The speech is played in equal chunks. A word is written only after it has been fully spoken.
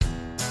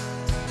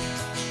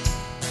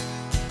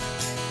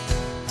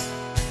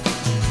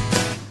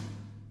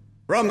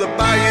From the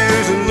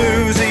bayous in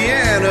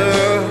Louisiana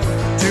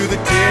to the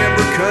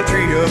timber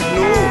country up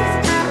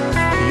north,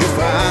 you'll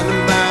find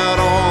them out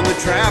on the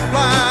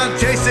trapline,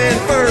 chasing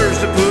furs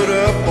to put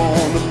up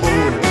on the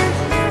board.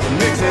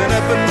 Mixing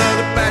up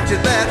another batch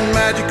of that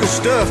magical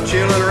stuff,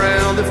 chilling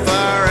around the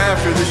fire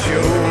after the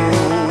show.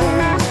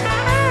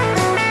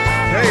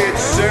 Hey,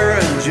 it's Sarah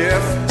and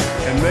Jeff,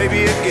 and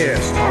maybe a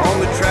guest on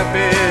the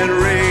Trapping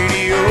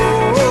Radio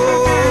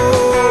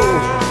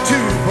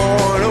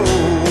 2.0.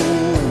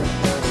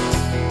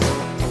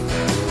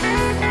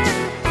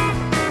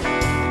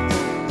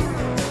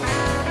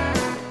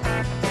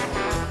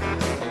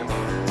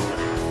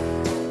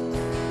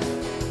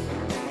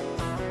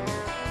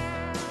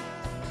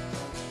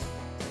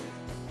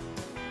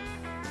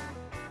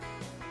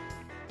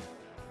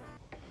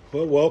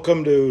 Well,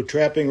 welcome to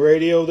Trapping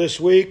Radio this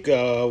week.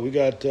 We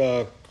got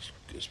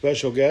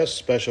special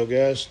guest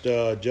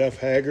Jeff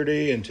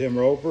Hagerty and Tim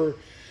Roper,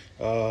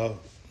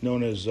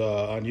 known as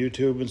on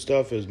YouTube and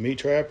stuff as Meat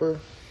Trapper.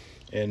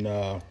 And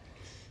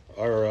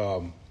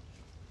our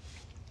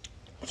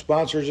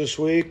sponsors this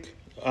week,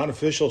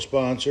 unofficial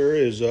sponsor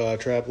is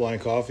Trapline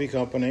Coffee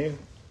Company,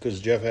 because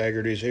Jeff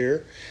Hagerty's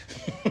here.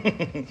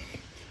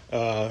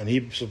 And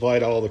he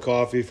supplied all the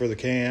coffee for the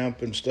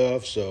camp and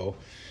stuff, so...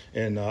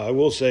 And I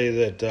will say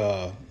that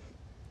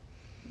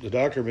the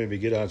doctor made me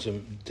get on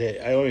some.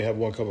 I only have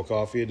one cup of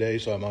coffee a day,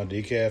 so I'm on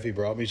decaf. He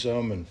brought me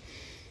some, and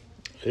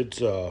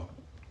it's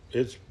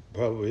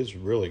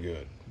really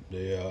good.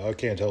 I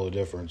can't tell the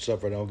difference,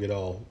 except for I don't get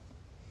all,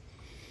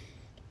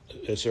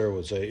 as Sarah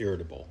would say,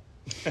 irritable.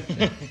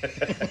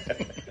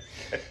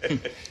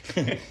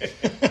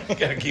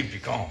 Gotta keep you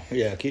calm.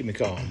 Yeah, keep me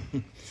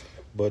calm.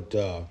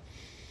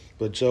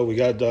 But so we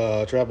got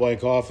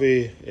Trapline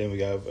Coffee, and we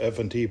got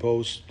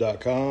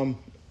fntpost.com,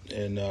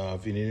 and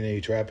if you need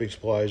any trapping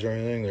supplies or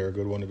anything, they're a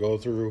good one to go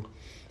through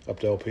up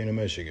to Alpena,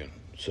 Michigan.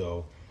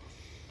 So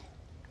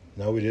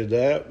now we did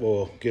that,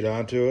 we'll get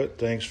on to it.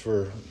 Thanks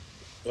for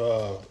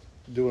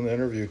doing the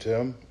interview,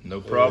 Tim.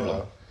 No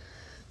problem.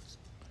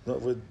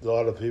 With a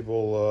lot of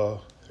people,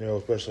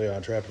 especially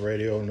on Trapping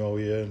Radio, know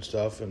you and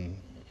stuff, and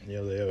they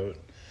haven't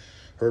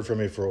heard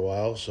from you for a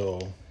while,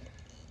 so...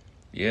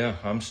 Yeah,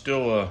 I'm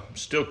still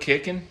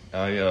kicking.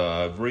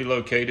 I've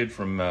relocated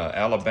from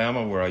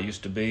Alabama, where I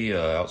used to be,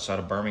 outside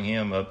of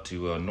Birmingham, up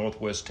to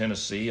northwest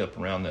Tennessee, up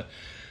around the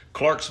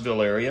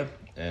Clarksville area,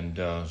 and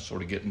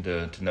sort of getting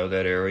to know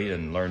that area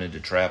and learning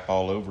to trap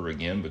all over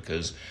again,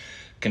 because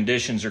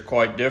conditions are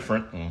quite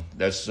different, and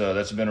that's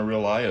been a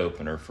real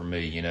eye-opener for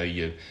me.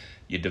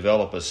 You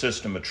develop a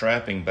system of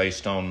trapping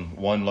based on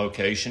one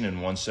location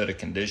and one set of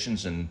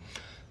conditions, and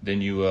then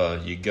you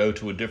go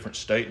to a different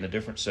state and a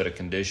different set of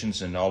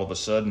conditions, and all of a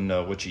sudden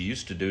what you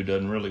used to do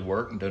doesn't really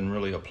work and doesn't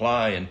really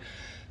apply. And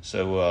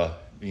so,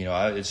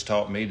 it's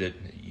taught me that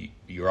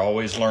you're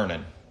always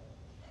learning.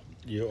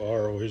 You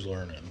are always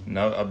learning.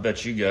 No, I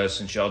bet you guys,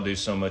 since y'all do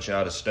so much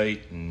out of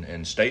state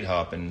and state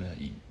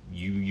hopping,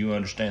 you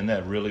understand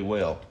that really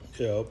well.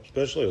 Yeah,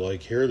 especially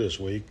like here this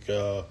week,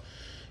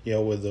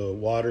 with the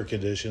water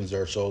conditions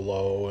are so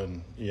low,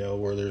 and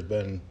where there's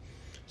been,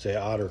 say,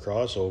 otter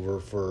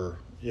crossover for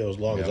as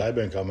long as I've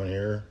been coming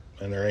here,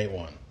 and there ain't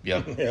one.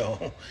 Yeah.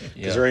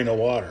 Because there ain't no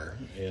water,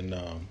 and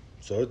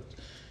so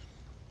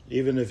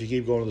even if you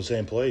keep going to the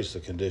same place, the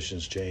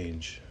conditions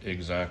change.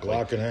 Exactly. A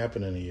lot can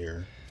happen in a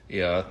year.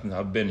 Yeah,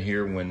 I've been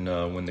here when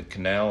the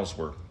canals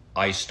were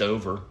iced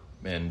over,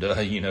 and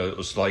it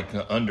was like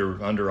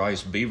under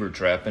ice beaver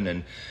trapping,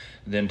 and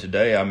then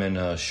today I'm in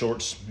a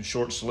short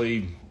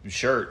sleeve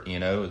shirt.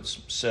 It's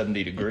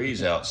 70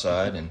 degrees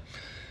outside, and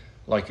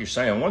like you're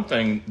saying, one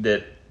thing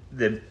that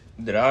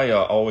I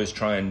always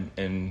try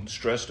and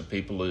stress to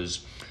people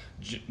is,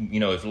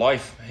 if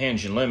life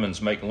hands you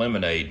lemons, make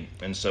lemonade.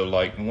 And so,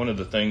 like, one of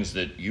the things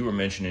that you were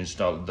mentioning is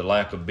the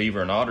lack of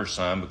beaver and otter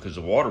sign because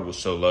the water was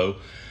so low.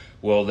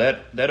 Well,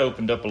 that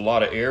opened up a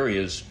lot of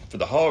areas for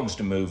the hogs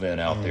to move in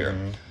out there.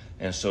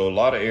 And so a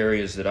lot of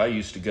areas that I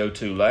used to go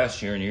to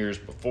last year and years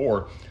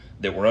before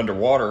that were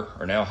underwater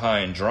are now high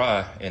and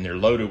dry, and they're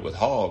loaded with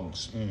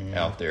hogs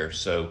out there.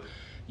 So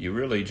you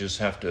really just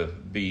have to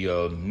be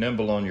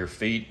nimble on your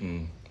feet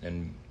and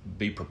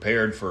be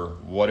prepared for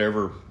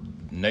whatever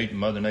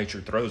Mother Nature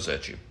throws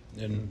at you.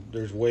 And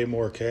there's way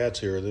more cats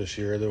here this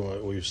year than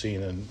what we've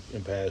seen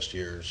in past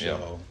years.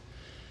 So,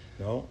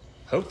 no.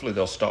 Hopefully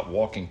they'll stop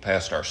walking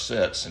past our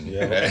sets and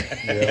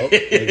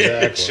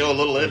exactly. show a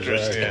little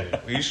interest.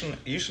 Exactly. Yeah.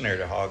 You snared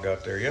a hog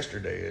out there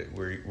yesterday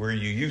where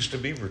you used to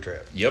beaver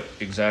trap. Yep,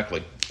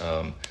 exactly.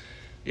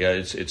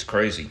 It's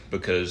crazy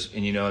because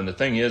and the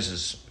thing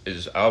is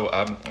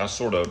I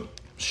sort of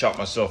shot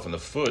myself in the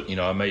foot.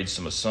 I made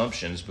some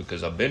assumptions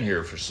because I've been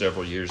here for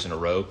several years in a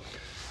row,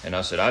 and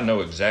I said I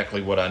know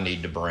exactly what I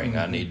need to bring.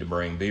 I need to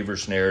bring beaver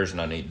snares, and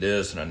I need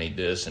this, and I need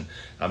this, and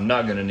I'm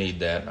not going to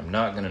need that. I'm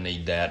not going to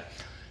need that.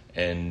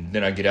 And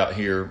then I get out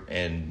here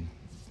and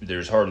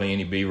there's hardly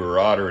any beaver or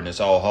otter, and it's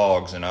all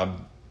hogs, and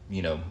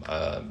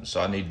so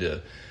I need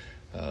to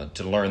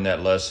learn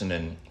that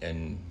lesson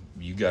and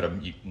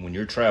when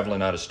you're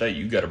traveling out of state,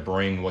 you got to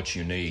bring what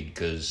you need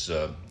because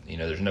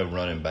there's no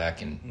running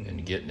back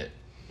and getting it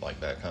like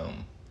back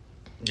home.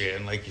 Yeah,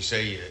 and like you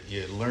say,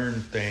 you learn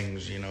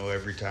things,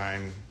 every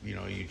time,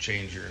 you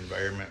change your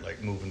environment,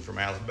 like moving from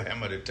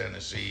Alabama to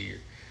Tennessee or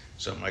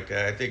something like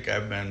that. I think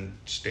I've been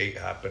state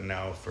hopping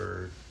now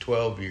for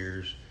 12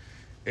 years,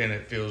 and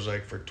it feels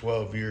like for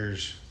 12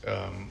 years,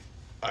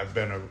 I've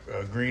been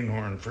a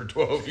greenhorn for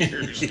 12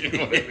 years, you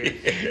know what I mean?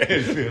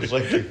 It feels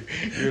like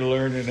you're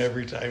learning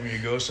every time you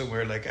go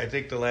somewhere. Like, I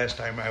think the last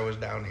time I was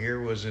down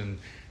here was in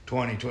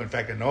 2020. In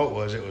fact, I know it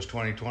was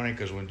 2020,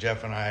 because when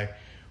Jeff and I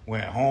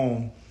went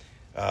home,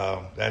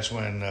 that's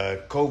when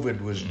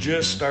COVID was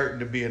just starting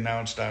to be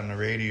announced on the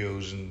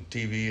radios and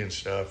TV and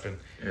stuff. And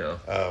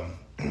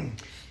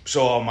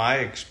so all my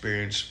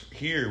experience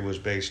here was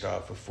based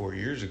off of 4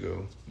 years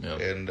ago.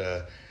 Yep. And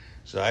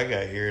so I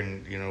got here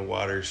and,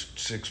 water's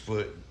 6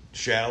 foot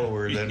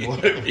shallower than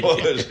what it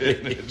was.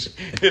 And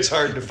it's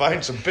hard to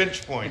find some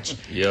pinch points,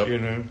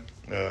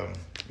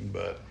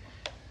 but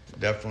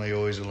definitely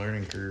always a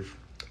learning curve.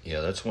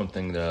 Yeah, that's one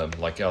thing that,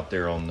 like out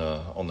there on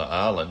the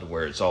island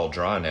where it's all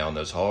dry now and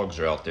those hogs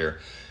are out there.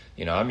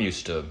 I'm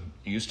used to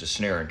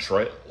snaring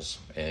trails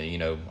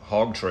and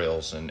hog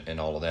trails and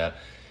all of that.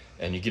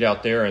 And you get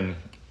out there and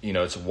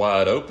it's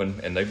wide open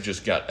and they've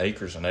just got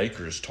acres and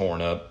acres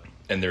torn up,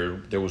 and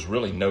there was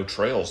really no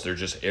trails. They're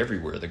just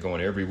everywhere. They're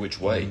going every which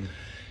way.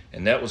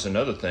 And that was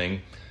another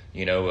thing,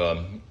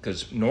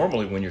 because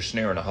normally when you're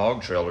snaring a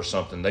hog trail or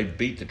something, they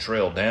beat the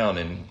trail down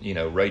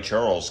and Ray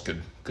Charles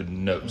could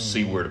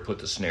see where to put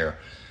the snare.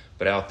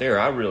 But out there,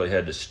 I really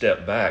had to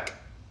step back,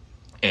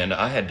 and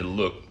I had to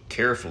look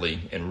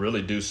carefully and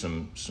really do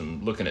some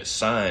looking at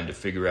sign to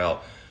figure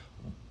out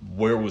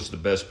where was the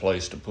best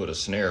place to put a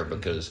snare,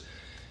 because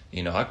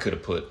I could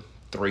have put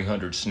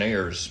 300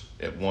 snares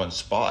at one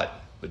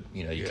spot, but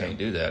you can't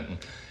do that.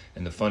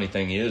 And the funny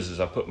thing is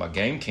I put my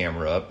game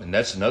camera up, and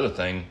that's another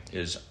thing,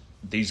 is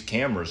these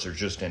cameras are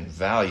just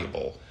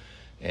invaluable.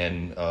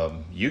 And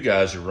you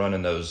guys are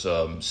running those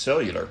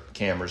cellular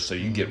cameras, so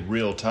you get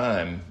real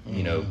time,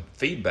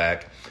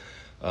 feedback.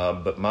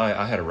 But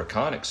I had a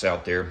Reconyx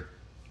out there,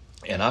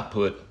 and I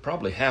put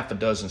probably half a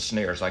dozen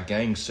snares. I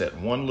gang set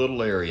one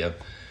little area,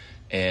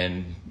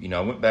 and I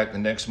went back the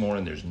next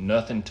morning. There's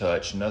nothing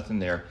touched, nothing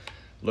there.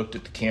 Looked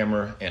at the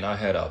camera, and I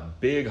had a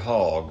big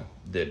hog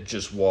that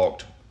just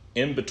walked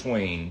in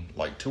between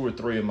like 2 or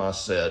 3 of my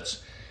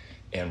sets,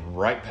 and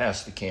right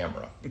past the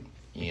camera.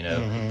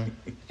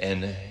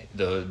 And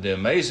the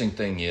amazing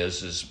thing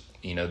is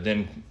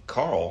then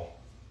Carl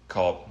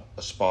caught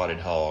a spotted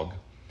hog,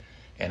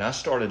 and I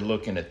started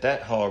looking at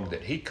that hog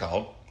that he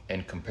caught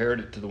and compared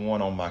it to the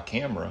one on my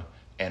camera,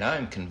 and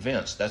I'm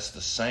convinced that's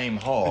the same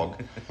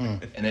hog,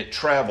 and it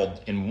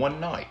traveled in one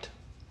night,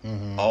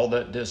 all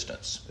that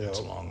distance. It's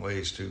a long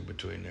ways too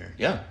between there.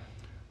 Yeah.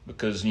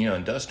 Because,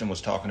 and Dustin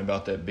was talking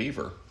about that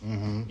beaver,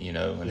 and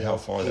how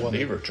far that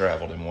beaver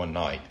traveled in one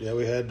night. Yeah,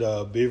 we had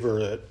beaver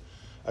that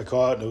I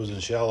caught, and it was in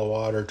shallow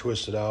water,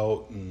 twisted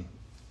out, and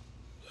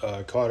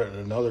I caught it in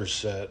another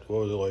set.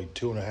 What was it, like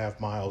 2.5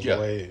 miles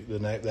away? The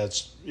night,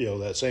 that's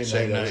that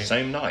same night.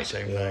 Same night.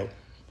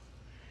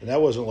 And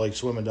that wasn't like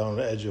swimming down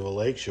the edge of a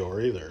lake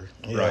shore either.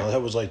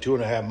 That was like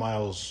 2.5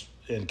 miles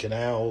in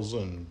canals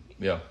and.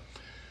 Yeah,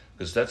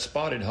 because that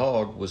spotted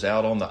hog was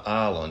out on the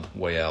island,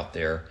 way out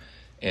there,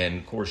 and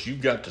of course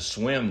you've got to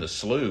swim the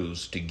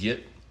sloughs to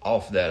get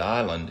off that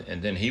island,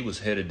 and then he was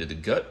headed to the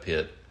gut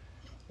pit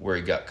where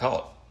he got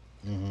caught.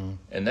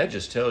 And that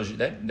just tells you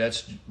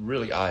that's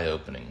really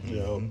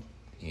eye-opening.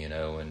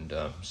 And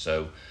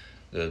so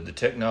the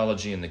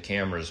technology and the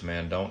cameras,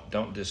 man,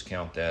 don't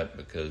discount that,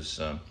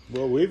 because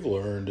what we've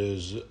learned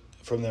is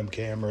from them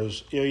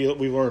cameras,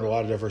 we've learned a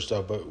lot of different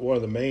stuff, but one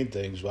of the main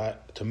things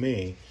to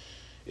me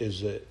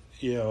is that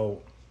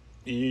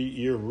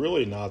you're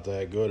really not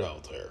that good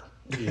out there.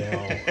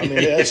 I mean,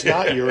 that's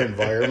not your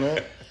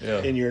environment,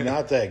 and you're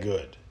not that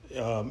good.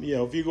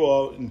 If you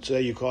go out and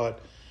say you caught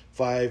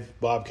 5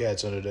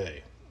 bobcats in a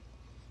day,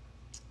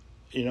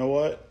 you know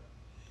what?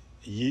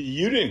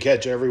 You didn't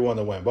catch every one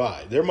that went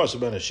by. There must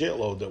have been a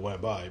shitload that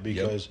went by,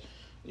 because,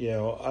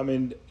 I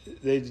mean,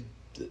 it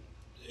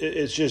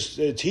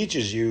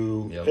teaches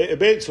you. It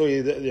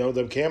basically,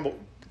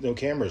 the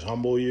cameras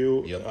humble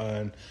you,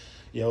 and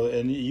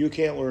and you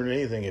can't learn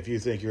anything if you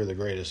think you're the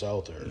greatest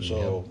out there.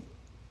 So.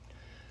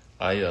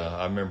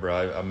 I remember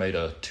I made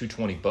a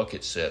 220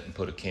 bucket set and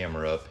put a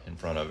camera up in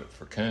front of it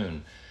for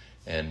coon,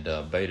 and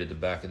baited the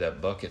back of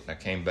that bucket. And I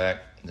came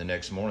back the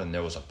next morning, and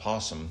there was a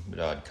possum that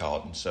I'd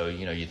caught. And so,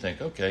 you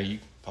think, okay,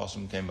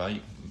 possum came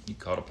by, you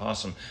caught a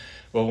possum.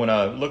 Well, when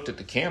I looked at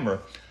the camera,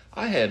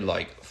 I had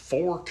like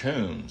 4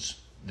 coons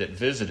that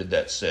visited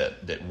that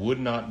set that would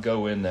not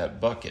go in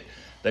that bucket.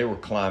 They were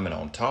climbing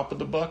on top of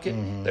the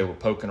bucket. They were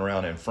poking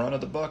around in front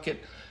of the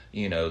bucket.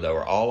 They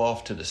were all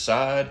off to the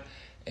side.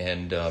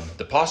 And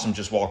the possum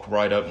just walked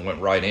right up and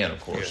went right in, of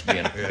course.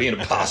 Being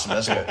a possum,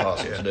 that's what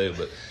possums do.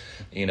 But,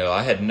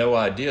 I had no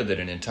idea that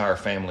an entire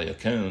family of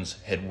coons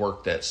had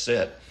worked that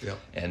set. Yep.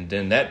 And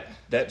then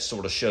that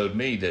sort of showed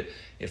me that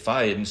if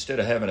I had, instead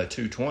of having a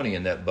 220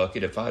 in that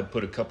bucket, if I had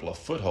put a couple of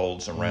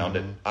footholds around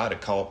it, I'd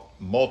have caught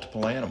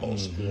multiple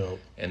animals. Yep.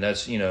 And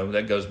that's,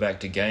 that goes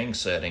back to gang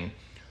setting.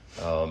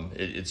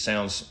 It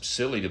sounds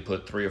silly to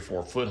put 3 or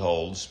 4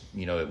 footholds,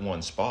 at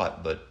one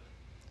spot, but,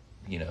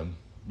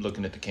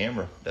 looking at the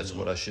camera, that's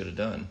what I should have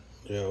done.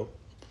 Yeah.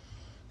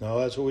 No,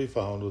 that's what we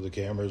found with the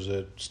cameras,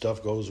 that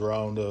stuff goes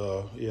around,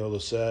 the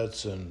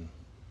sets. And,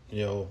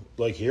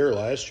 like here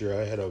last year,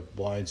 I had a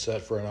blind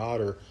set for an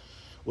otter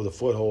with a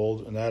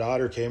foothold, and that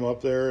otter came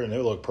up there, and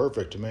it looked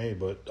perfect to me.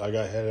 But I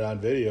had it on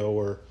video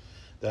where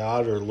the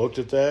otter looked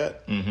at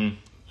that and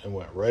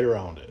went right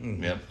around it.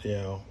 Yep.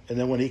 And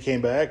then when he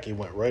came back, he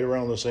went right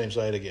around the same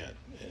side again.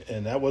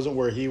 And that wasn't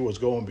where he was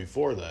going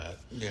before that.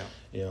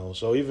 Yeah.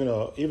 So even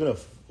a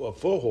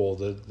foothold,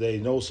 that they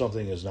know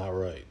something is not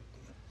right.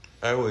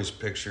 I always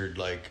pictured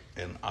like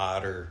an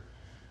otter,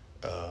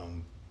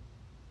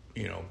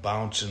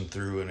 bouncing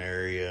through an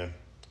area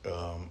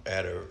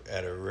at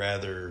a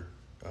rather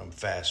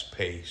fast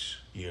pace.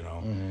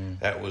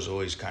 That was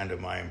always kind of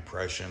my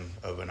impression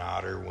of an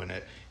otter when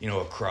it, a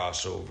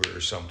crossover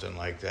or something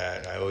like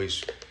that. I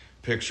always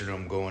pictured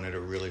them going at a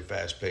really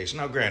fast pace.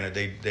 Now, granted,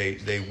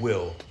 they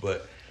will,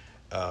 but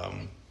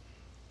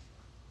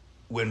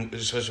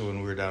especially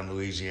when we were down in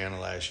Louisiana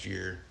last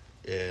year,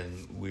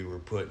 and we were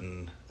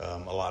putting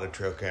a lot of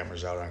trail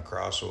cameras out on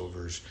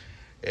crossovers,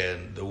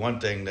 and the one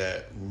thing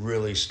that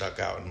really stuck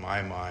out in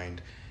my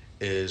mind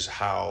is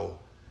how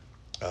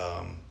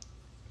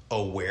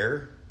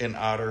aware an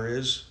otter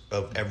is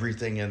of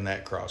everything in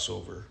that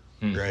crossover,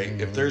 right?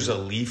 If there's a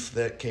leaf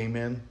that came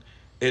in,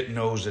 it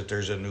knows that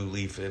there's a new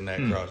leaf in that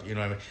cross. You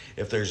know what I mean?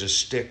 If there's a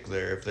stick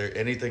there, if there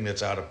anything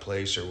that's out of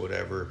place or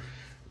whatever,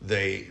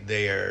 they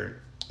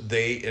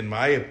in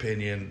my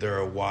opinion, they're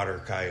a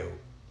water coyote,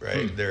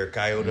 right? They're a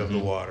coyote of the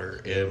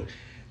water, and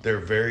they're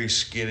very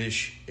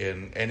skittish.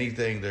 And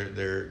anything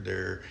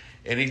they're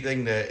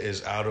anything that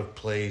is out of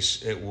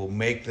place, it will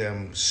make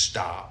them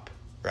stop,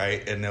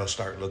 right? And they'll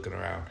start looking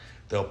around.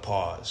 They'll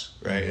pause,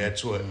 right?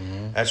 That's what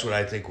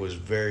I think was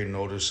very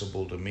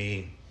noticeable to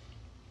me.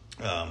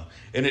 And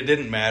it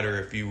didn't matter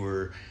if you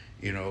were,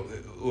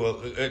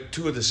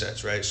 two of the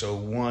sets, right? So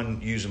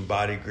one, using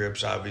body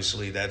grips,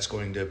 obviously that's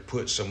going to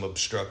put some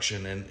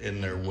obstruction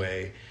in their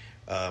way.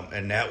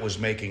 And that was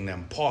making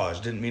them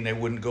pause. Didn't mean they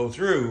wouldn't go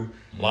through.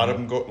 A lot of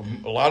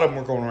them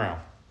were going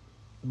around,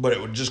 but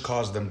it would just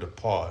cause them to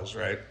pause,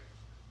 right?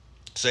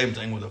 Same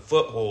thing with a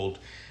foothold.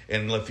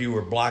 And if you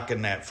were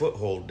blocking that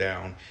foothold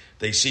down,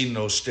 they seen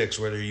those sticks,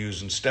 whether you're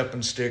using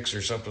stepping sticks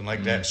or something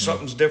like that.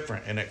 Something's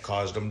different, and it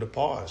caused them to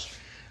pause.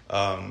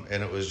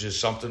 And it was just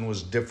something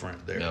was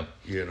different there.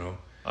 Yep.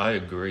 I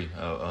agree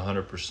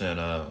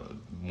 100%.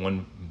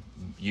 1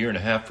 year and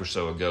a half or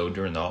so ago,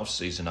 during the off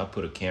season, I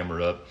put a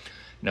camera up,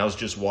 and I was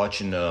just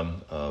watching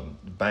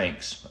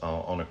banks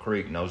on a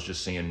creek, and I was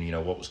just seeing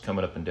what was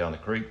coming up and down the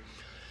creek,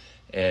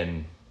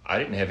 and I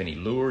didn't have any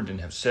lure,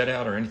 didn't have set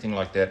out or anything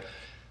like that,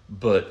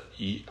 but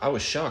I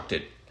was shocked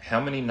at how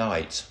many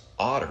nights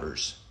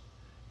otters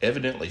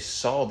evidently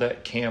saw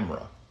that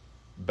camera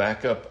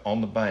back up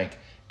on the bank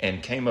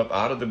and came up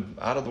out of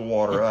the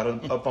water,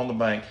 up on the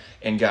bank,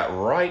 and got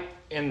right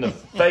in the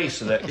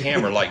face of that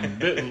camera,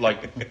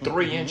 like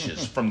 3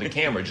 inches from the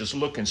camera, just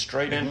looking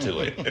straight into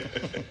it.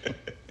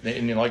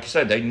 And like you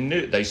said,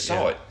 they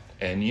saw it,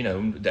 and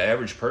the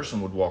average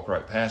person would walk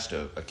right past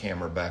a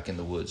camera back in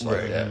the woods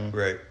like that.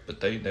 Right.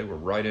 But they were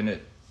right in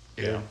it.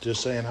 Yeah,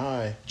 just saying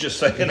hi. Just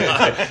saying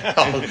hi.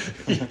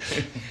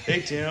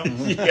 Hey, Tim.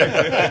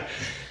 Yeah.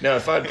 Now,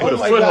 if I'd put a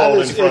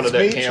foothold in front of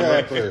that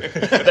camera,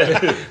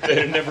 they'd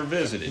have never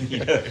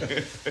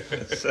visited.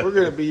 So, we're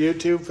going to be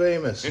YouTube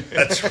famous.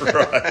 That's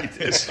right.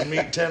 It's the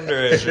meat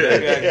tenderizer. I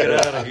got to get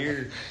out of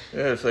here.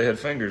 Yeah, if they had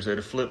fingers, they'd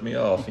have flipped me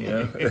off,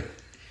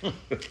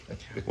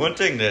 One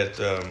thing that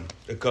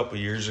a couple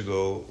years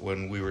ago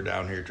when we were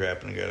down here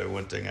trapping together,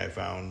 one thing I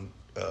found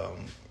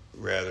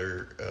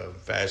rather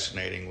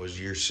fascinating was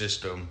your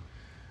system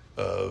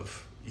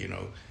of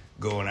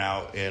going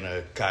out in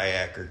a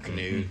kayak or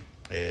canoe,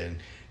 and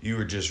you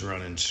were just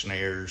running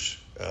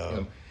snares.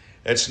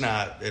 It's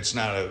not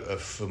a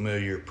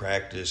familiar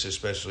practice,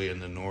 especially in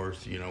the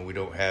north. We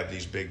don't have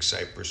these big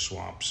cypress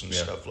swamps and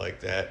stuff like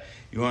that.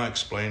 You want to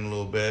explain a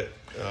little bit?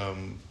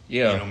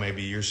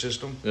 Maybe your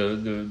system.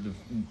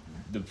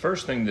 The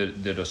first thing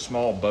that a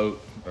small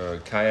boat, or a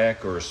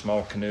kayak, or a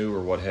small canoe,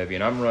 or what have you,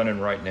 and I'm running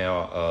right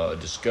now a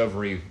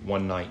Discovery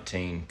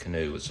 119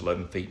 canoe. It's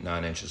 11 feet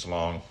 9 inches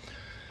long,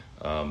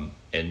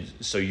 and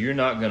so you're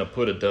not going to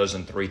put a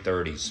dozen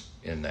 330s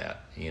in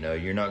that.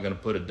 You're not going to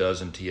put a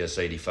dozen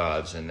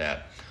TS85s in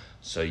that.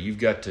 So you've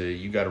got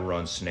to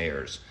run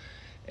snares,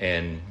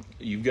 and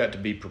you've got to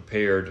be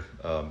prepared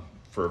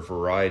for a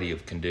variety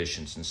of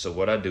conditions. And so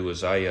what I do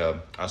is I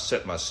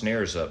set my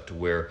snares up to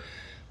where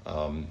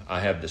I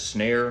have the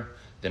snare,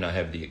 then I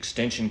have the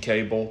extension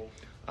cable,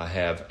 I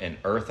have an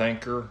earth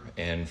anchor,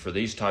 and for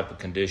these type of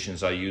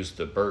conditions, I use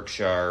the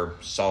Berkshire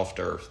Soft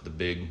Earth, the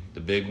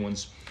big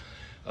ones.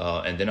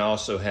 And then I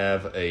also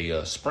have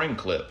a spring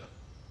clip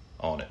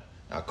on it.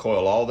 I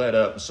coil all that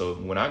up, so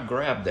when I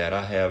grab that,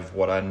 I have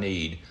what I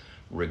need,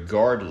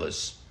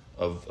 regardless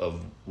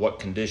of what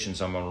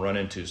conditions I'm going to run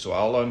into. So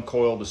I'll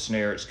uncoil the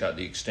snare. It's got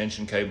the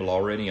extension cable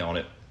already on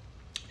it.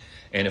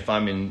 And if I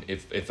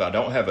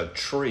don't have a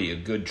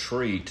good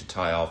tree to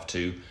tie off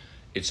to,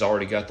 it's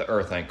already got the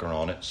earth anchor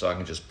on it, so I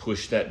can just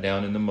push that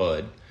down in the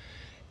mud.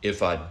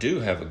 If I do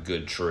have a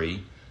good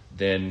tree,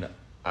 then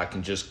I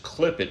can just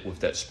clip it with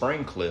that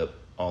spring clip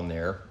on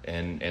there,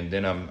 and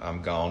then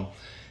I'm gone.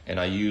 And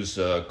I use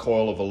a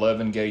coil of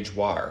 11 gauge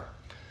wire.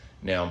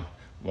 Now,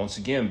 once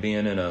again,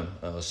 being in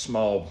a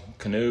small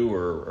canoe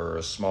or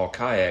a small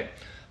kayak,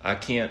 I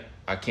can't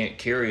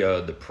carry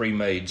the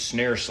pre-made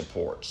snare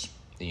supports,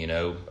 like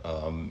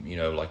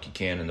you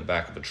can in the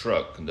back of a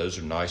truck. And those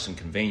are nice and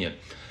convenient.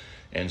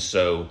 And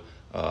so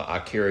I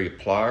carry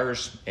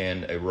pliers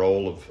and a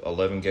roll of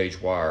 11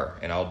 gauge wire,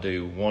 and I'll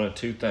do one of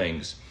two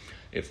things.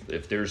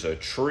 If there's a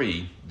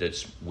tree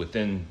that's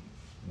within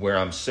where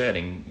I'm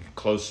setting,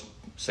 close,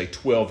 say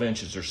 12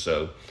 inches or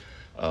so,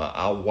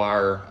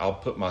 I'll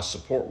put my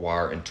support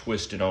wire and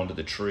twist it onto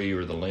the tree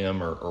or the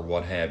limb or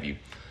what have you.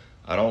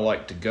 I don't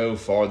like to go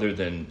farther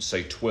than,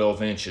 say,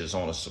 12 inches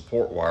on a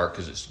support wire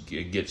because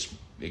it gets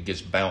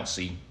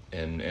bouncy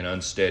and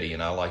unsteady,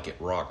 and I like it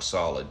rock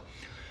solid.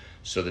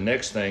 So the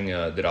next thing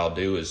that I'll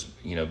do is,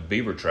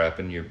 beaver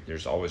trapping,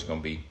 there's always going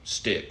to be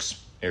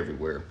sticks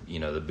everywhere.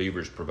 The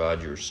beavers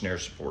provide your snare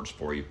supports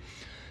for you.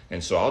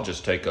 And so I'll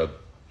just take a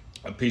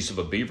piece of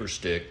a beaver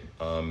stick,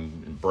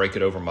 break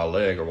it over my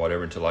leg or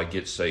whatever until I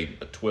get, say,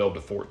 a 12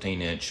 to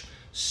 14 inch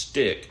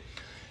stick,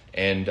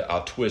 and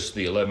I'll twist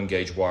the 11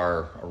 gauge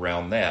wire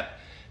around that.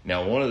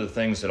 Now, one of the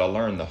things that I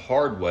learned the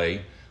hard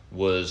way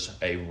was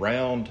a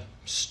round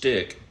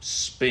stick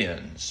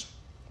spins,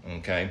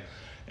 okay?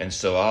 And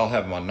so I'll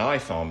have my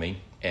knife on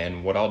me,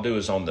 and what I'll do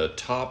is on the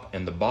top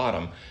and the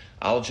bottom,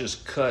 I'll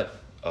just cut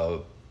a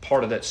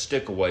part of that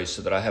stick away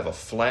so that I have a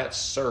flat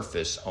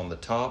surface on the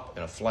top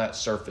and a flat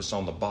surface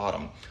on the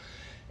bottom.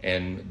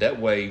 And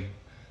that way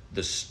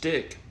the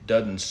stick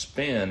doesn't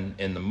spin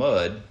in the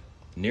mud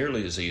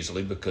nearly as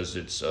easily because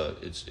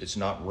it's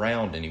not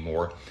round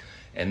anymore.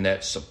 And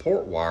that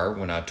support wire,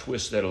 when I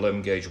twist that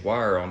 11 gauge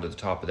wire onto the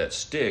top of that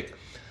stick,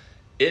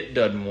 it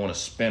doesn't want to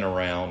spin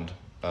around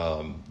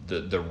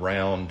the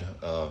round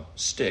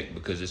stick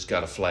because it's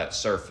got a flat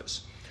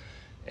surface.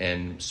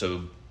 And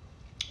so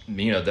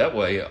that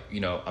way,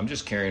 I'm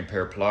just carrying a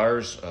pair of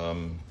pliers,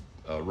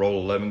 a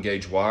roll 11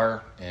 gauge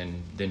wire,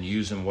 and then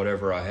using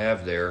whatever I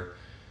have there,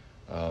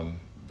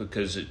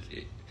 because it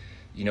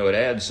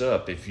adds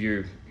up. If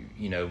you're,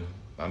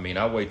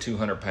 I weigh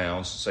 200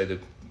 pounds, say that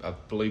I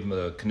believe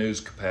the canoe's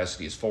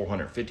capacity is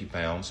 450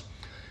 pounds,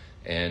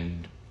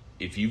 and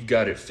if you've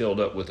got it filled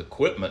up with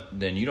equipment,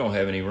 then you don't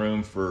have any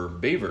room for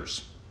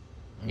beavers,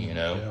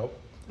 Yep.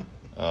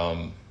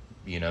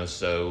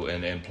 So,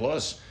 and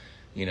plus,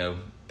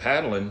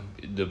 paddling,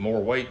 the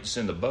more weight that's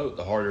in the boat,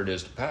 the harder it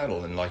is to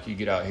paddle. And like you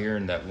get out here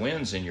and that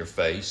wind's in your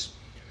face,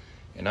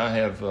 and I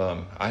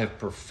have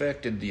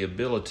perfected the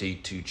ability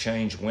to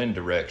change wind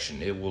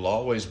direction. It will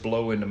always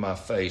blow into my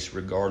face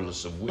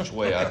regardless of which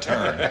way I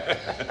turn.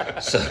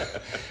 So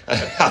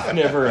I've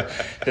never.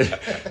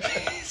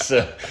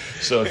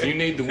 So if you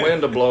need the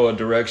wind to blow a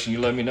direction, you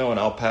let me know, and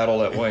I'll paddle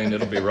that way, and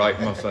it'll be right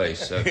in my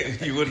face. So.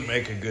 You wouldn't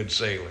make a good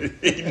sailor.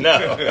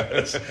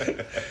 No.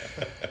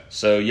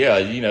 So yeah,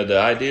 the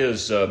idea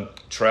is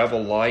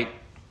travel light,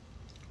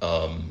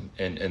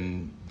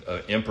 and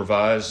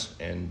improvise,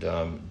 and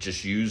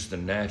just use the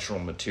natural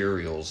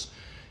materials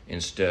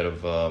instead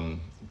of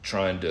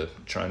trying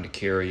to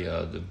carry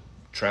the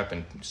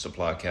trapping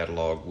supply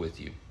catalog with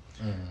you.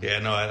 Mm-hmm. Yeah,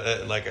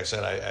 no, like I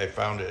said, I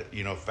found it,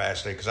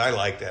 fascinating because I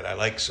like that. I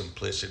like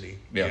simplicity,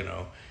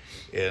 Yeah.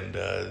 And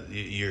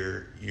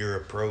your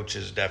approach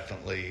is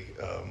definitely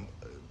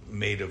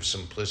made of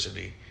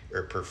simplicity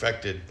or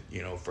perfected,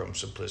 from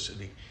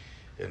simplicity.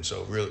 And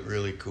so really,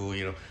 really cool.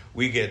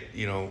 We get,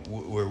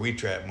 where we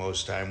trap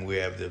most time, we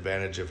have the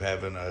advantage of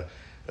having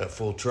a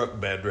full truck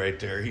bed right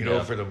there,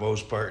 Yeah. for the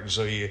most part. And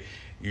so you're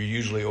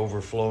usually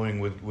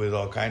overflowing with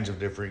all kinds of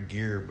different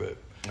gear, but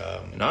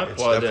And I it's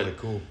apply definitely that,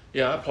 cool.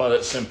 Yeah, I apply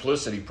that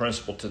simplicity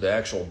principle to the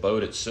actual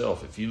boat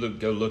itself. If you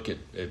go look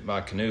at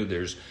my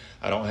canoe,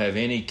 I don't have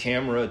any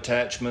camera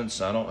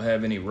attachments. I don't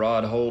have any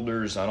rod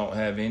holders. I don't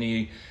have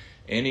any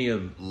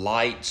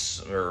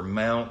lights or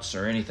mounts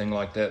or anything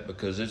like that,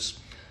 because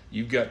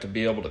you've got to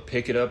be able to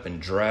pick it up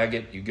and drag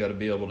it. You've got to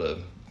be able to,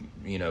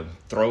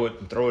 throw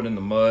it in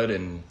the mud,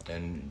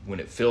 and when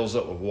it fills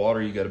up with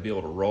water, you got to be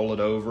able to roll it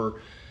over,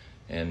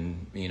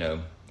 and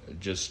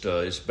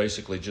it's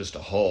basically just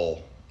a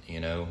hull,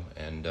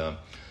 And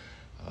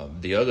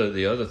the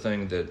other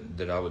thing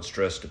that I would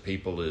stress to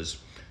people is,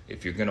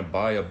 if you're going to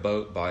buy a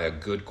boat, buy a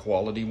good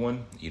quality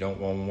one. You don't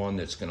want one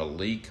that's going to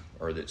leak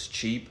or that's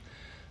cheap.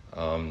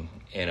 And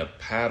a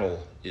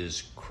paddle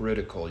is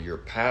critical. Your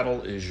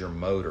paddle is your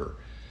motor.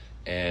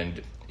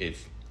 And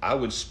if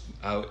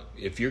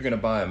if you're going to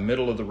buy a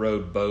middle of the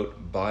road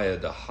boat, buy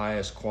the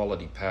highest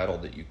quality paddle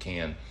that you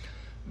can,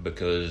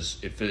 because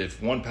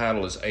if one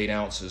paddle is 8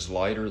 ounces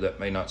lighter, that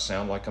may not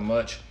sound like a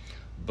much,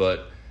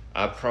 but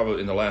I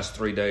probably in the last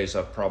 3 days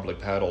I've probably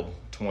paddled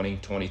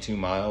 22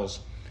 miles,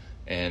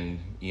 and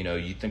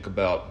you think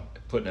about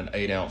putting an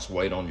 8 ounce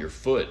weight on your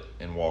foot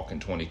and walking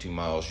 22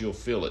 miles, you'll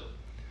feel it.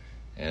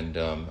 And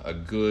a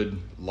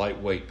good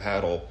lightweight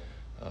paddle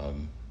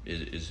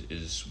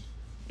is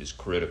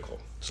critical.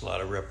 It's a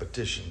lot of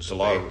repetitions. It's a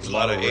lot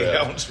of 8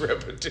 ounce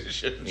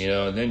repetitions.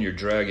 And then you're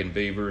dragging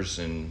beavers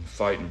and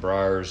fighting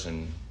briars,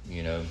 and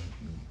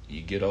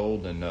you get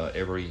old, and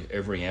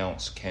every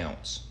ounce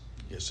counts.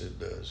 Yes, it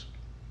does.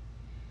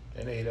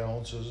 And 8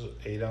 ounces,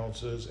 8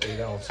 ounces, 8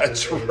 ounces.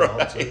 That's 8 right.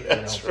 Ounces, 8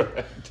 That's ounces.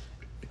 right.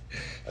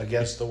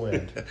 Against the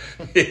wind.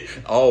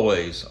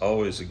 always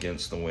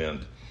against the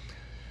wind.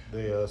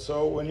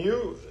 So when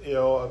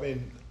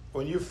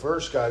when you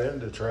first got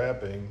into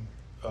trapping,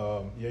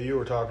 you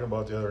were talking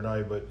about the other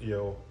night, but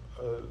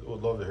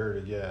would love to hear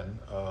it again.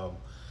 How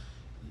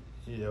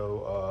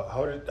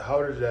did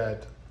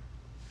that?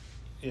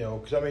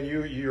 Because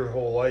your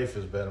whole life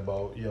has been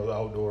about the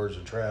outdoors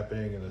and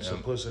trapping and the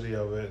simplicity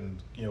of it, and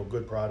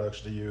good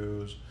products to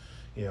use,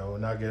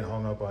 not getting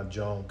hung up on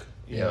junk.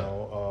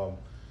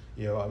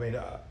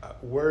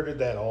 Where did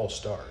that all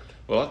start?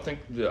 Well, I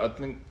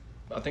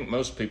think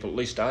most people, at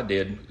least I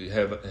did,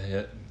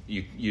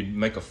 you'd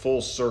make a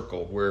full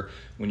circle where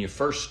when you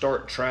first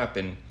start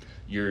trapping,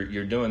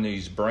 you're doing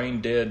these brain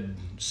dead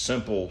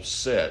simple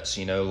sets.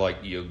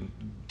 Like you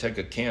take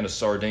a can of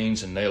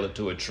sardines and nail it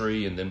to a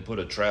tree and then put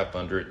a trap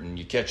under it, and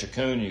you catch a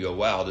coon and you go,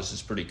 wow, this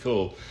is pretty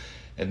cool.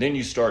 And then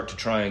you start to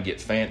try and get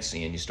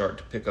fancy, and you start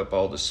to pick up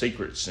all the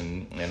secrets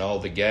and all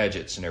the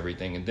gadgets and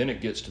everything, and then it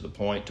gets to the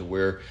point to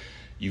where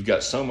you've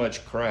got so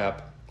much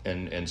crap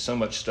and so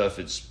much stuff,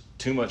 it's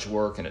too much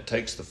work and it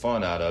takes the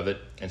fun out of it.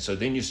 And so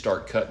then you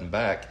start cutting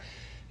back.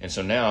 And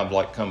so now I've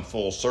like come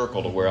full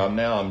circle to where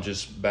I'm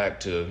just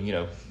back to,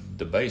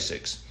 the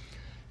basics.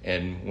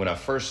 And when I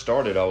first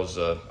started, I was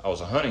a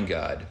hunting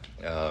guide,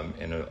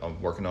 and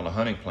I'm working on a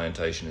hunting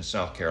plantation in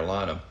South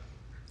Carolina.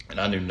 And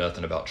I knew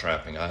nothing about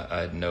trapping.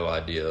 I had no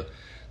idea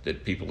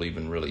that people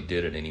even really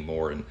did it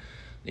anymore. And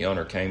the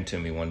owner came to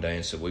me one day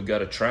and said, we've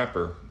got a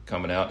trapper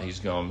coming out. He's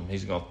going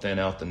to thin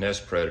out the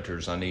nest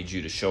predators. I need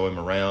you to show him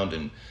around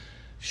and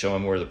show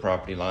him where the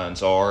property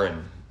lines are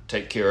and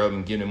take care of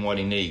him, give him what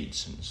he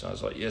needs. And so I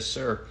was like, yes,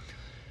 sir.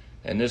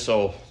 And this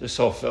old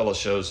fella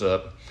shows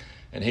up,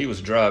 and he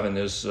was driving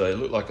this, it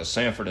looked like a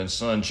Sanford and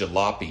Son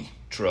jalopy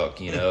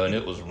truck, and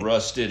it was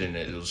rusted, and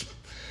it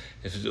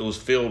was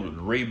filled with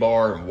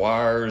rebar and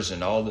wires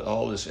and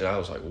all this. And I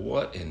was like,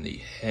 what in the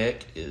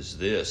heck is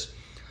this?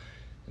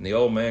 And the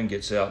old man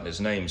gets out, and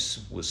his name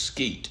was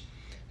Skeet.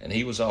 And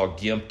he was all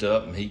gimped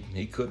up, and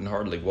he couldn't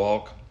hardly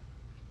walk.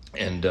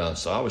 And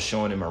so I was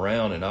showing him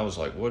around, and I was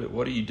like,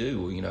 what do you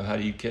do? How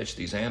do you catch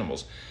these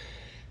animals?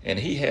 And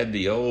he had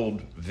the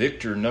old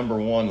Victor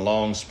 #1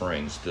 long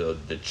springs,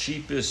 the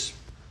cheapest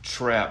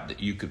trap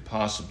that you could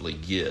possibly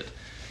get.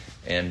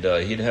 And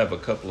he'd have a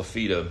couple of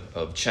feet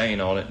of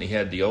chain on it, and he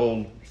had the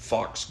old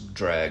fox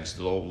drags,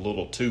 the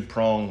little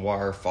 2-prong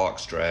wire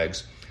fox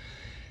drags.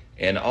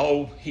 And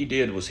all he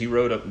did was he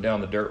rode up and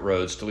down the dirt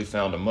roads till he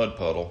found a mud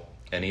puddle,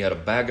 and he had a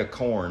bag of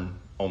corn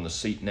on the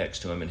seat next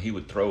to him, and he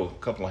would throw a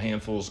couple of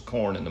handfuls of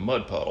corn in the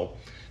mud puddle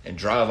and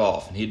drive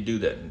off, and he'd do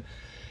that.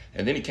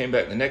 And then he came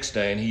back the next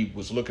day, and he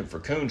was looking for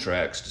coon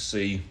tracks to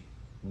see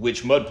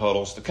which mud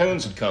puddles the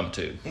coons had come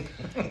to.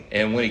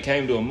 And when he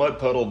came to a mud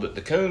puddle that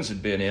the coons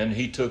had been in,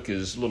 he took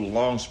his little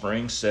long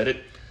spring, set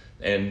it,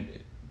 and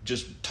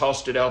just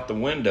tossed it out the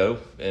window,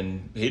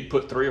 and he'd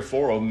put 3 or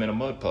 4 of them in a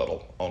mud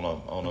puddle on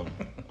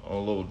a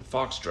little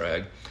fox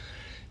drag.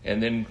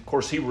 And then, of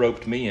course, he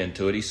roped me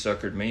into it. He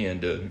suckered me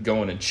into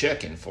going and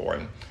checking for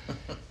him.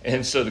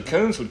 And so the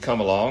coons would come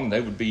along,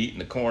 they would be eating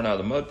the corn out of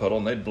the mud puddle,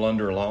 and they'd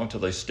blunder along till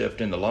they stepped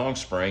in the long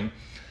spring.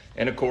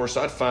 And, of course,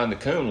 I'd find the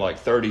coon like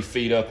 30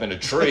 feet up in a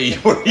tree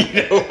where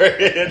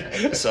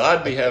it. So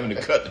I'd be having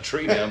to cut the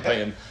tree down,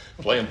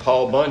 playing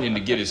Paul Bunyan to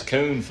get his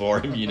coon for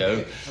him,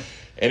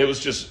 And it was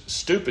just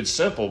stupid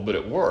simple, but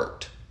it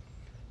worked.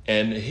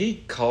 And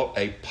he caught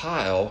a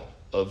pile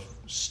of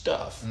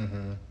stuff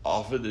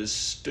off of this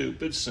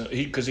stupid,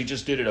 because he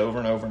just did it over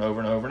and over and over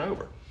and over and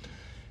over.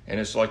 And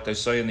it's like they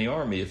say in the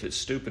Army, if it's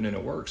stupid and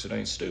it works, it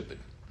ain't stupid.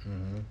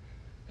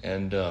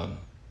 And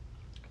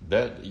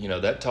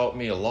that taught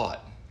me a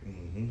lot.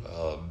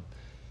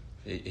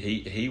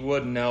 He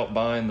wasn't out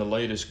buying the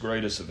latest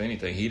greatest of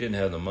anything. He didn't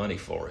have the money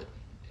for it,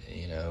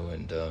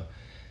 and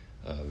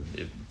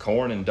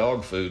corn and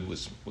dog food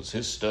was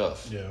his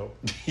stuff.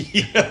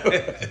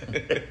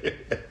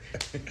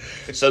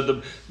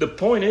 So the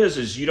point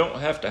is you don't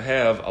have to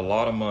have a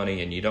lot of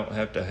money, and you don't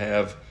have to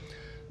have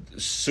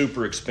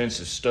super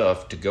expensive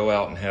stuff to go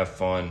out and have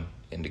fun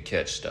and to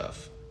catch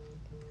stuff.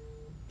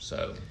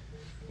 So.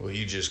 Well,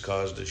 you just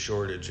caused a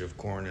shortage of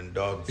corn and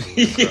dog food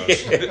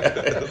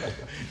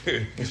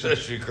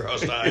especially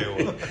across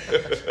Iowa.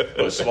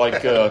 Well, it's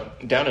like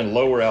down in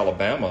lower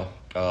Alabama,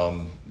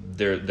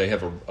 they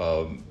have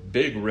a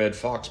big red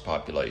fox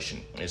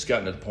population. It's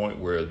gotten to the point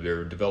where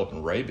they're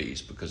developing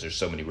rabies because there's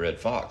so many red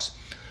fox.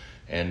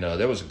 And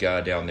there was a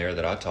guy down there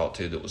that I talked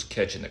to that was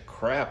catching the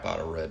crap out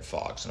of red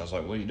fox. And I was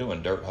like, what are you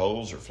doing, dirt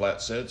holes or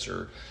flat sets?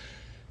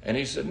 And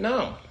he said,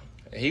 no.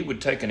 He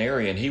would take an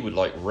area and he would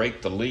like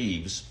rake the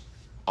leaves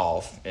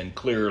off and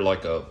clear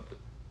like a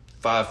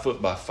 5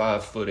 foot by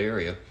 5 foot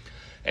area.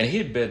 And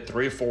he'd bed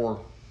 3 or 4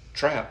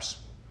 traps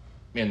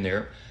in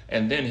there.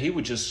 And then he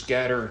would just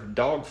scatter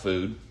dog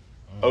food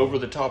over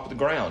the top of the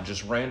ground,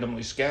 just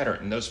randomly scatter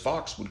it. And those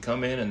fox would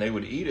come in and they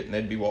would eat it and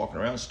they'd be walking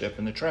around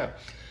stepping the trap.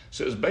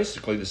 So it was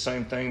basically the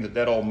same thing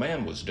that old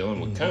man was doing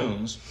with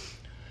coons,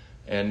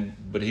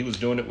 but he was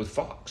doing it with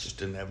fox. Just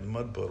didn't have the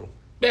mud puddle.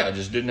 Yeah, I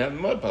just didn't have the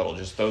mud puddle.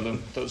 Just throw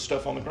the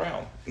stuff on the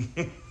ground.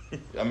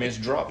 I mean, it's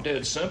drop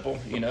dead simple.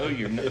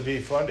 It'd be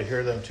fun to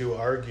hear them two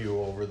argue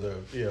over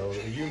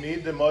you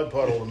need the mud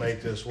puddle to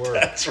make this work.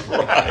 That's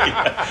right.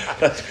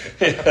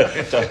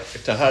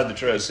 to hide the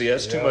trap. See,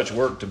 that's too much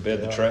work to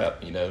bed the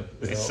trap.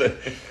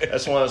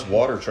 That's why us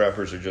water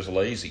trappers are just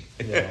lazy.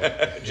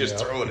 Just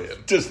throw it in.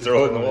 Just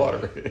throw it in the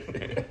water.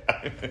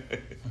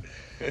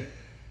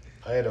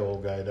 I had an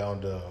old guy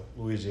down to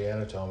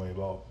Louisiana tell me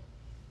about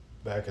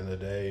back in the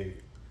day.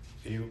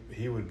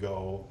 He would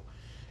go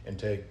and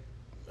take,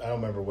 I don't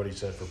remember what he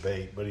said for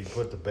bait, but he'd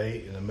put the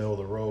bait in the middle of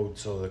the road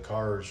so the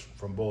cars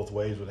from both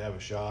ways would have a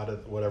shot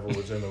at whatever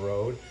was in the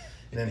road.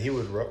 And then he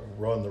would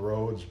run the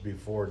roads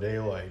before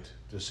daylight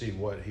to see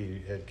what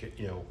he had,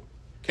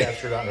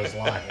 captured on his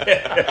line.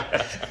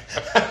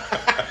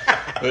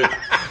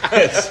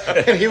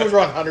 And he would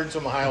run hundreds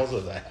of miles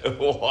of that.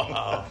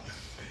 Wow.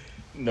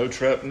 No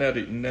trap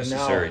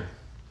necessary. No.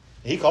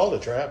 He called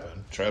it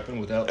trapping. Trapping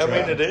without I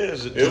trapping. mean, it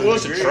is. It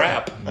was a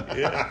trap.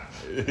 Yeah.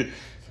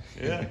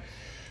 Yeah.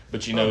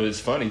 But it's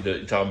funny that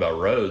you're talking about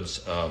roads.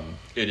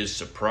 It is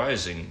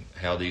surprising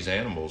how these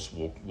animals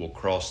will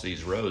cross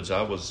these roads.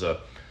 I was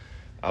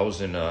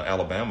in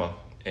Alabama,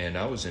 and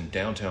I was in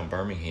downtown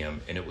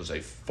Birmingham, and it was a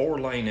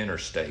 4-lane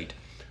interstate,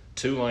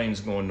 2 lanes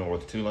going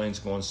north, 2 lanes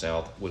going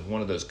south, with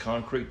one of those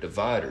concrete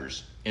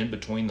dividers in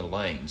between the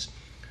lanes.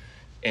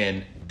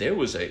 And it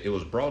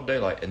was broad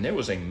daylight, and there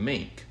was a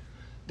mink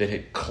that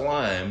had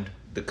climbed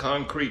the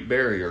concrete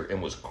barrier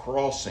and was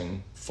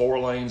crossing 4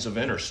 lanes of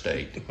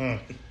interstate.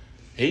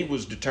 He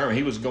was determined.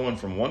 He was going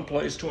from one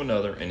place to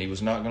another, and he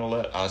was not going to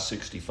let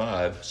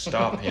I-65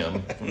 stop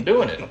him from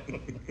doing it.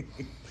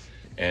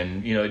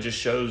 And, it just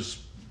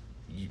shows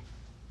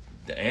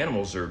the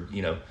animals are,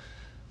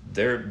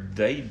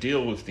 they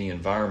deal with the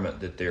environment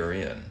that they're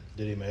in.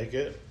 Did he make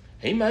it?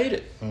 He made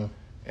it.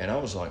 And I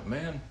was like,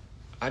 man,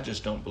 I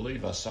just don't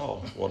believe I saw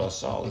what I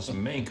saw. This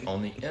mink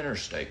on the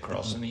interstate,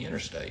 crossing the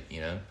interstate,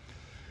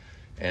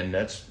 And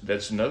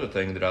that's another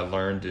thing that I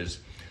learned is,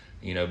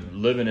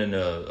 living in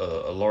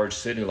a large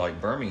city like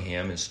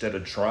Birmingham, instead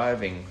of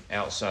driving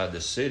outside the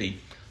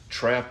city,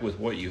 trap with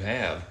what you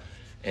have.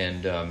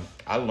 And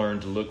I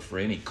learned to look for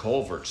any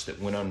culverts that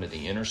went under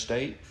the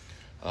interstate,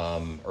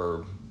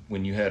 or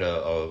when you had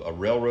a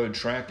railroad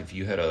track, if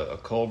you had a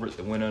culvert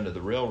that went under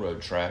the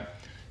railroad track,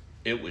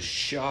 it was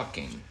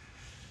shocking.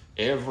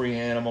 Every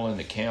animal in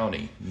the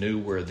county knew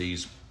where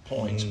these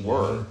points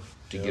were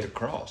to get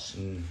across.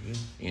 And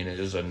it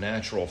is a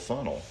natural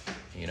funnel,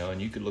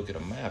 and you could look at a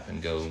map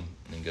and go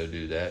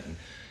do that,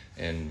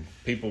 and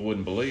people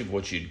wouldn't believe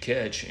what you'd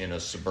catch in a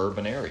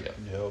suburban area.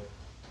 Yep.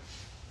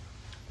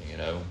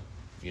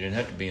 You didn't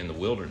have to be in the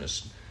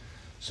wilderness.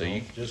 So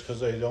just because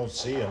they don't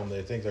see them,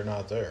 they think they're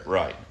not there.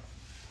 Right,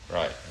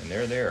 and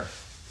they're there.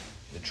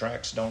 The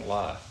tracks don't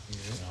lie.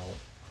 No,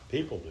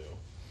 people do.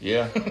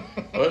 Yeah,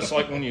 well, it's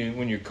like when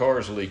your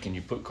car's leaking,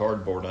 you put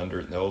cardboard under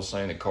it, and the old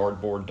saying, "The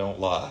cardboard don't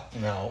lie."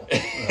 No, I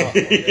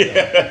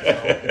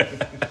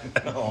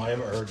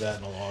haven't heard that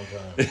in a long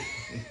time.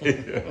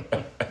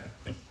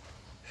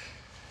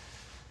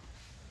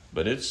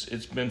 But it's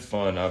been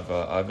fun.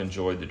 I've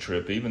enjoyed the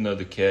trip, even though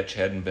the catch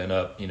hadn't been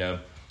up.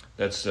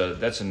 That's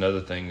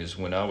another thing is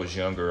when I was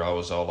younger, I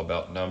was all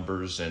about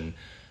numbers and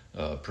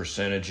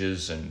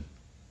percentages and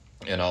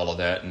all of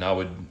that, and I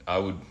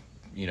would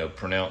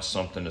pronounce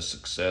something a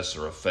success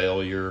or a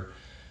failure,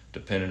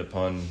 depending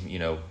upon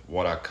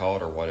what I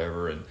caught or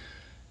whatever. And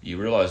you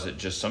realize that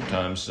just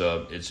sometimes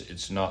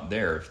it's not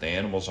there. If the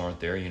animals aren't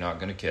there, you're not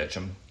going to catch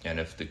them. And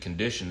if the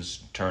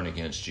conditions turn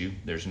against you,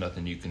 there's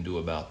nothing you can do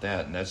about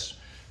that. And that's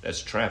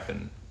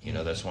trapping.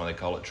 That's why they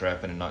call it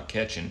trapping and not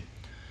catching.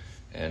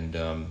 And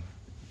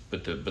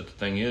but the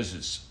thing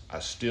is I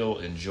still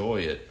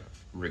enjoy it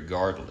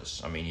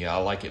regardless. I mean, I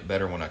like it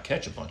better when I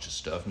catch a bunch of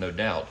stuff, no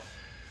doubt.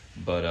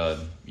 But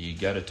you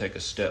got to take a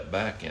step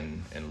back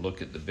and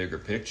look at the bigger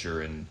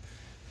picture and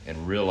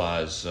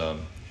realize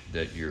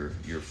that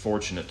you're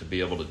fortunate to be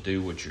able to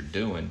do what you're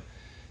doing,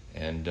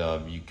 and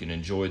you can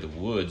enjoy the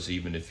woods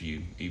even if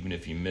you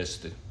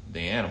miss the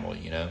animal.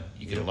 You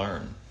can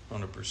learn.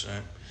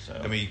 100%. So.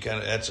 I mean,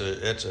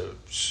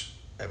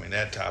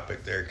 that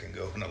topic there can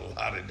go in a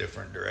lot of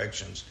different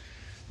directions,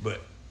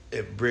 but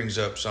it brings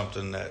up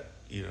something that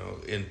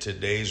in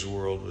today's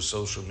world with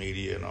social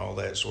media and all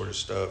that sort of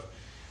stuff.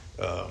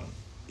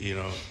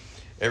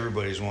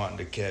 everybody's wanting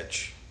to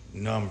catch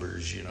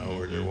numbers,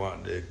 or they're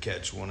wanting to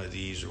catch one of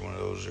these or one of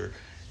those, or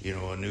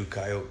a new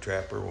coyote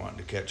trapper wanting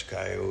to catch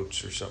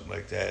coyotes or something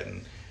like that,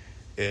 and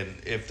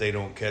if they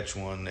don't catch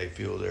one, they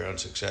feel they're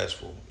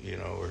unsuccessful,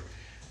 or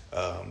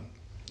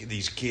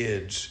these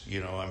kids,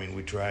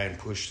 we try and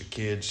push the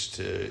kids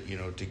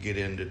to get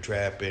into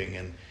trapping,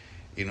 and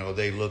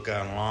they look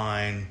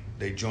online,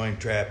 they join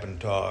Trap and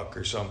Talk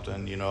or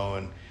something,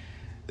 and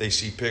they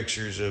see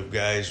pictures of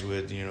guys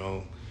with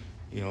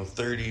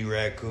 30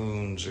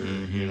 raccoons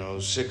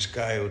or 6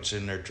 coyotes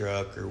in their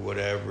truck or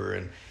whatever,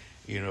 and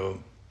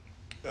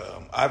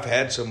I've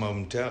had some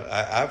of them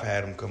I've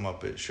had them come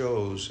up at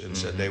shows and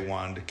said they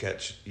wanted to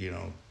catch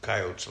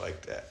coyotes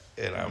like that,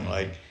 and I'm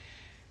like,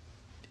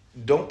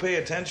 don't pay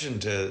attention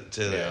to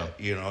that.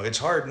 It's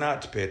hard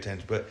not to pay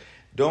attention, but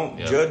don't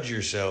judge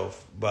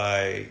yourself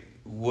by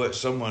what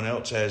someone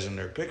else has in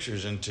their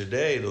pictures. And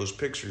today those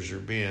pictures are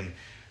being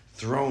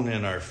thrown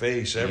in our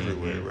face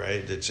everywhere,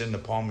 right? It's in the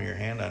palm of your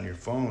hand on your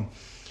phone.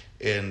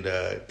 And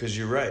because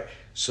you're right,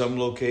 some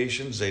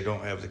locations, they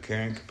don't have the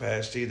carrying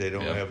capacity, they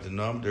don't have the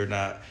they're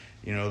not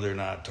they're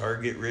not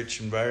target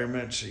rich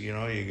environments. You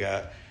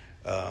got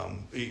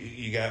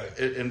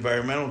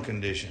environmental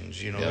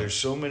conditions. There's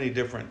so many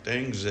different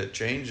things that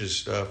changes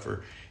stuff,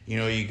 or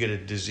you get a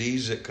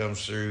disease that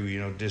comes through,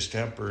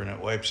 distemper, and it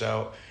wipes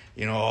out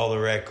all the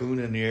raccoon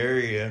in the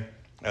area.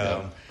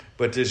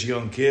 But this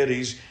young kid,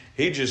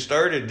 he just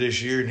started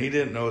this year, and he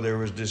didn't know there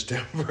was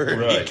distemper.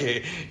 Right.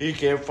 He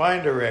can't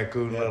find a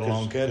raccoon, let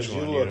alone catch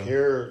one. You look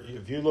here,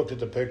 if you looked at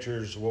the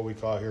pictures, what we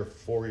caught here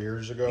 4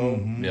 years ago,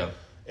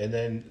 and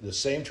then the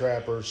same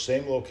trapper,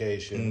 same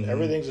location,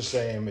 everything's the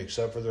same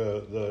except for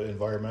the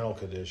environmental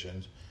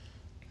conditions,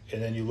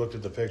 and then you looked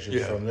at the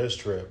pictures from this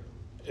trip,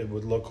 it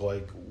would look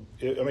like,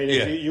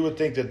 you would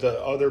think that the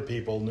other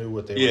people knew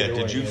what they were doing.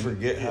 Did you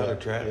forget how to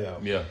trap?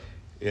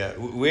 Yeah,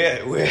 we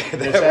had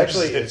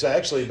it's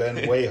actually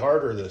been way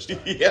harder this time.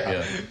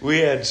 We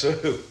had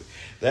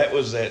that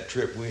was that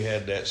trip. We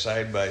had that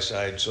side by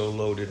side so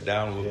loaded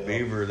down with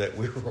beaver that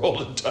we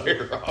rolled a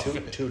tire off.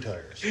 Two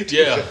tires.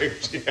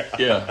 Tires,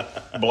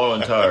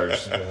 blowing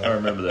tires. I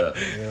remember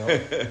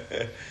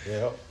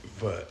that.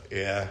 But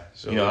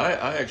so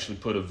I actually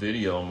put a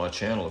video on my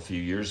channel a few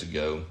years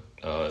ago.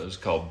 It was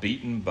called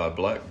 "Beaten by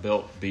Black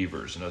Belt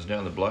Beavers," and I was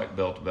down the Black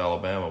Belt of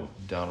Alabama,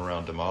 down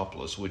around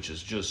Demopolis, which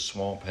is just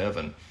swamp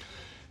heaven.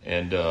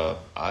 And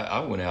I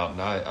went out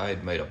and I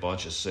had made a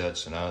bunch of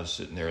sets, and I was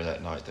sitting there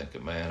that night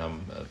thinking, man,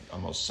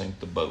 I'm gonna sink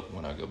the boat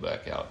when I go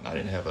back out. And I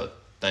didn't have a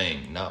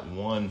thing, not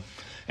one.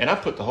 And I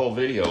put the whole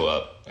video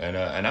up, and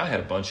I had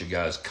a bunch of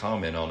guys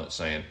comment on it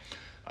saying,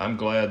 I'm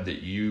glad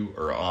that you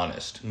are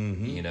honest,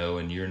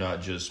 and you're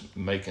not just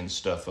making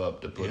stuff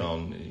up to put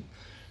on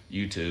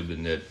YouTube,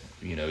 and that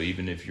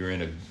even if you're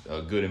in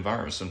a good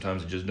environment,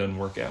 sometimes it just doesn't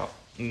work out.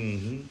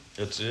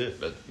 That's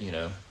it. But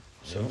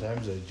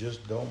sometimes they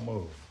just don't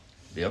move.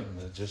 Yep, and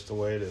that's just the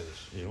way it is.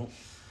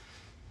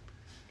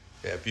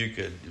 Yeah, if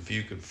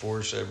you could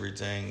force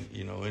everything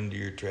into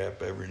your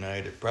trap every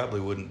night, it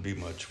probably wouldn't be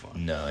much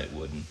fun. No, it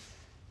wouldn't.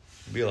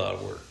 It'd be a lot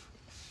of work.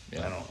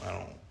 Yeah.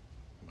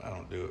 I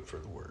don't do it for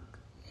the work.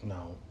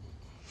 No,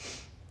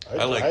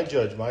 I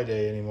judge my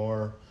day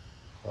anymore.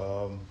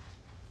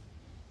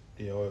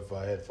 If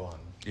I had fun.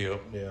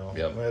 Yep.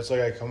 It's like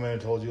I come in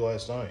and told you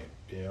last night.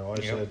 I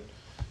said,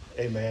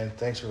 "Hey man,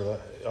 thanks for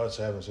us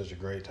having such a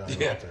great time out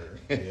there."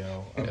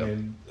 I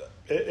mean,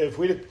 if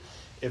we'd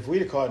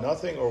have caught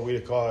nothing, or we'd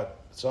have caught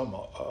some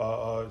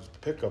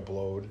pickup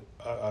load,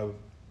 I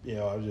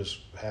was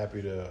just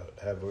happy to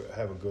have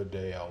a good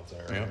day out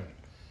there. Yeah.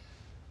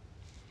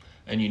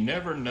 And you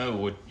never know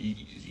what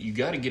you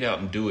got to get out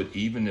and do it,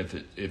 even if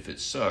it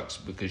sucks,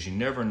 because you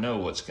never know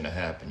what's going to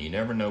happen. You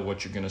never know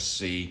what you're going to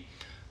see,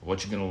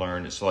 what you're going to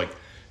learn. It's like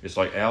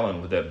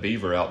Alan with that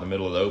beaver out in the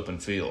middle of the open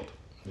field.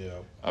 Yeah.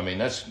 I mean,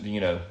 that's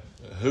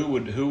who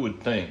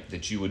would think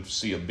that you would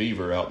see a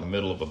beaver out in the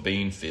middle of a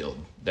bean field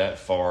that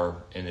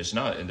far, and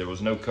there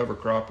was no cover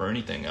crop or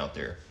anything out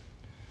there.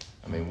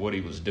 I mean, what he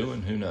was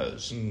doing, who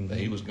knows? But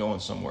he was going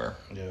somewhere.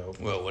 Yeah.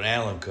 Well, when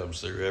Alan comes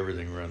through,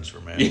 everything runs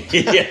from Alan.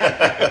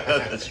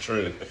 That's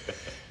true.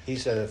 He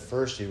said at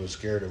first he was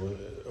scared.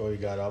 He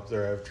got up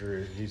there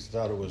after he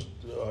thought it was.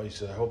 He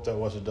said, "I hope that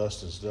wasn't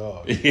Dustin's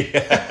dog."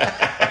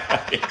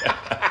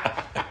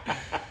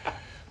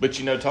 But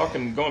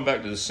going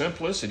back to the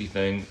simplicity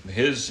thing,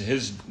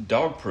 his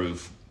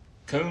dog-proof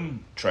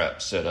coon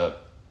trap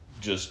setup.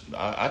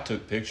 I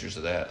took pictures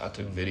of that. I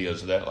took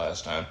videos of that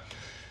last time.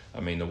 I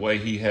mean, the way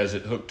he has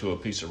it hooked to a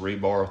piece of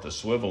rebar with a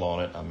swivel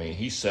on it. I mean,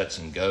 he sets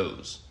and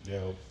goes.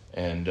 Yeah.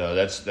 And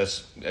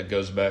that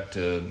goes back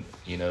to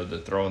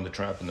the throwing the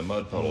trap in the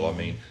mud puddle. I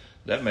mean,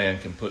 that man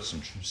can put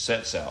some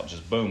sets out,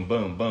 just boom,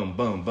 boom, boom,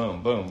 boom,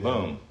 boom, boom,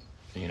 boom.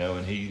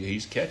 And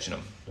he's catching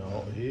them.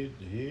 No, he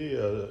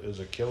is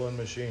a killing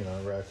machine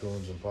on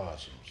raccoons and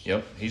possums.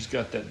 Yep, he's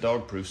got that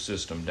dog-proof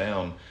system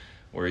down,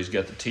 where he's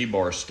got the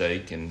T-bar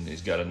stake and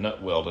he's got a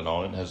nut welded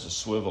on it and has a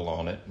swivel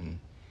on it, and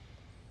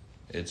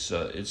it's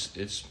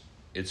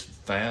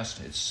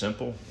fast, it's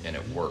simple, and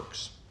it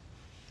works.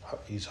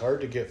 he's hard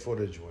to get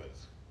footage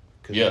with.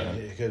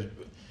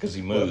 Because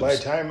he moves. By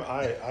the time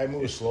I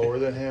move slower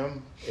than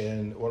him,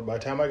 and by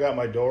the time I got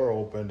my door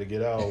open to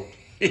get out,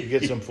 to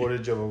get some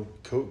footage of a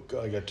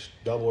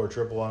double or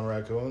triple on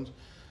raccoons,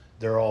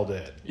 they're all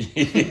dead.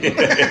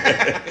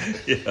 Yeah.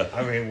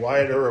 I mean,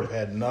 Wyatt Earp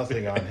had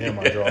nothing on him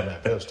on drawing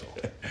that pistol.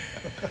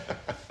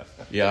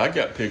 Yeah, I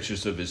got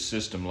pictures of his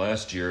system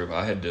last year.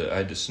 I had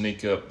to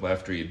sneak up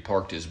after he had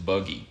parked his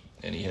buggy,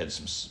 and he had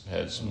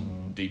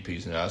some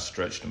DPs, and I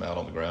stretched him out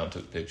on the ground,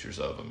 took pictures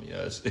of him. You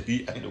know,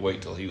 he had to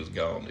wait till he was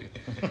gone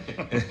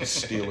to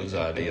steal his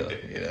idea.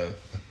 You know.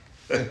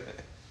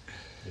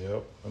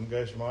 Yep, them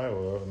guys from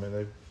Iowa. I mean,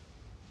 they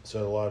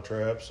set a lot of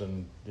traps,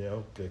 and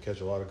they catch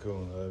a lot of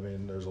coon. I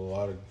mean, there's a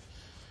lot of,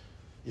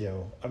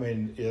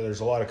 there's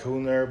a lot of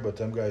coon there, but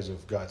them guys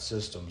have got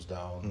systems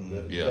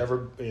down.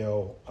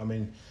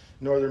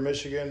 Northern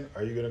Michigan,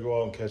 are you going to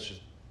go out and catch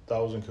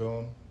 1,000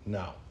 coon?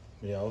 No.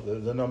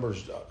 The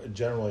numbers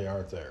generally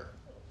aren't there.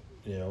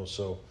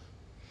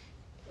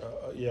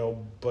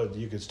 But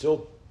you could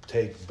still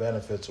take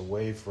benefits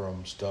away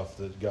from stuff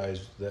that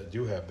guys that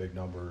do have big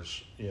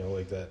numbers,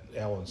 like that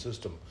Allen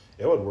system.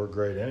 It would work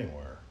great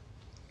anywhere.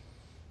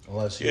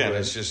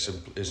 It's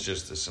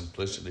just the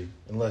simplicity.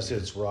 Unless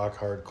it's rock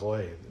hard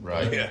clay,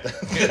 right? Yeah.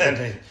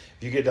 If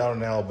you get down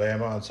in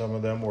Alabama on some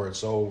of them where it's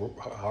so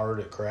hard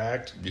it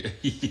cracked,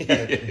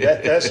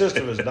 that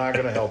system is not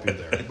going to help you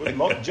there.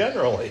 But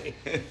generally,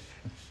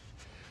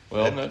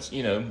 well, that's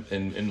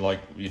and like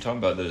you're talking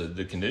about,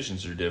 the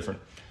conditions are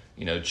different.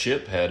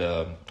 Chip had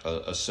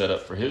a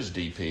setup for his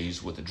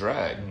DPs with a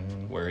drag,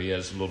 where he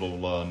has a little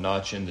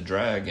notch in the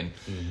drag, and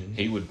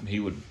he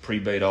would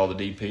pre-bait all the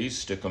DPs,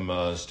 stick them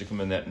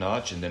in that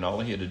notch, and then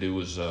all he had to do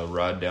was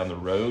ride down the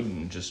road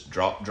and just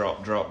drop,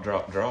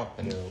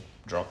 and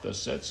drop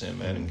those sets in,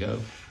 man, and go.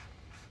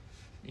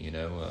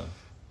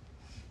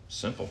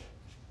 Simple.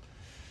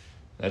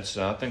 I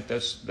think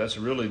that's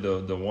really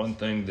the one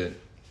thing that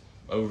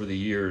over the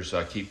years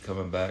I keep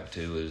coming back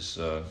to is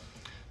the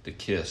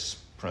KISS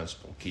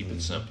principle. Keep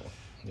it simple.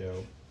 Yeah.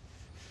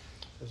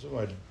 That's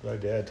what my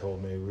dad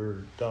told me. We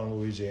were down in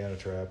Louisiana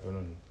trapping,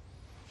 and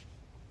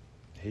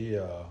he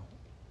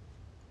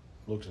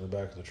looks in the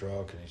back of the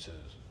truck and he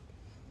says,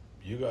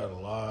 "You got a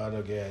lot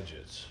of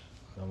gadgets."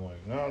 And I'm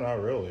like, "No,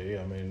 not really.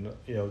 I mean,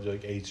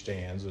 like 8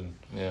 stands." And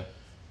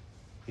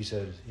he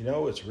said,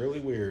 "It's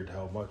really weird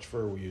how much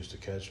fur we used to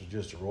catch with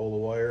just a roll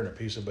of wire and a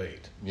piece of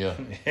bait." Yeah.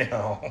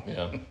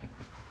 Yeah.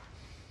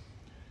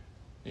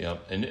 Yeah,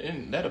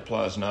 and that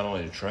applies not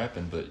only to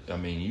trapping, but I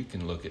mean, you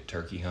can look at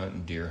turkey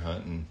hunting, deer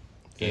hunting,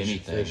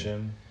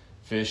 anything,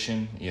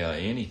 fishing,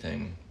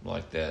 anything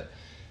like that.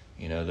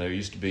 There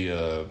used to be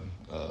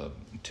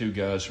 2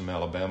 guys from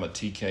Alabama,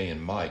 TK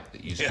and Mike,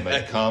 that used to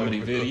make comedy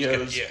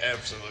videos. Yeah,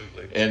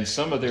 absolutely. And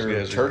some of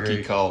their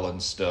turkey calling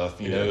stuff,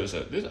 there's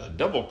a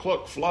double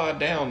cluck, fly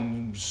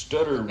down,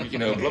 stutter, blah,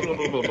 blah,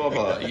 blah, blah, blah,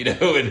 blah,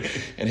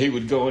 and he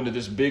would go into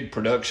this big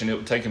production. It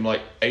would take him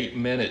like 8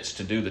 minutes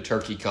to do the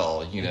turkey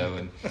call,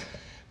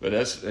 but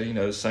that's,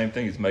 the same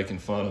thing as making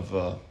fun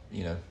of,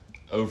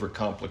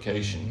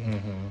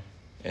 overcomplication.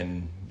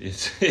 And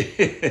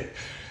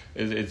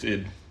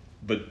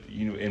but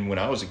and when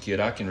I was a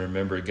kid, I can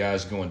remember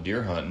guys going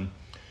deer hunting.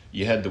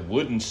 You had the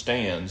wooden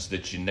stands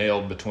that you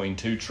nailed between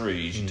 2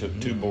 trees. You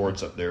took 2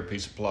 boards up there, a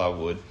piece of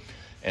plywood,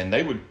 and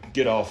they would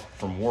get off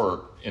from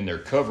work in their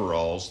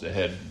coveralls that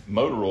had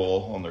motor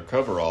oil on their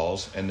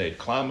coveralls, and they'd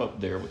climb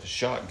up there with a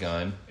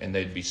shotgun, and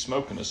they'd be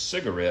smoking a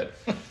cigarette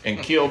and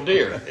kill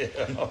deer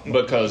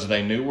because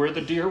they knew where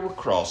the deer were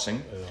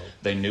crossing.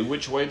 They knew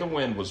which way the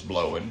wind was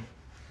blowing,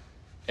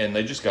 and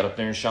they just got up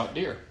there and shot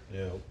deer.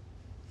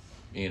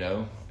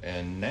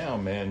 And now,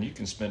 man, you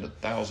can spend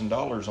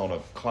 $1,000 on a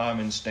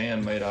climbing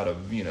stand made out of,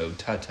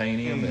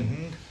 titanium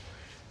and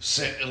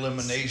scent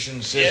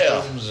elimination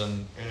systems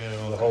and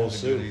the whole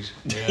suit.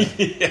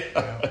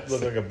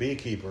 Look like a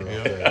beekeeper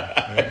out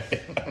there.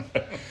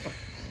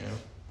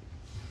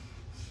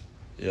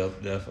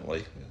 Yep,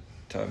 definitely.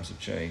 Times have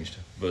changed,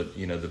 but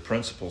the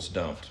principles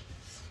don't.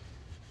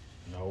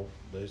 No,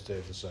 they stay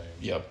the same.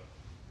 Yep.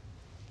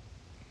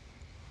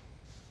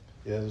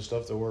 Yeah, the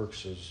stuff that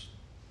works is.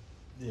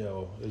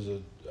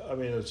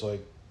 It's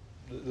like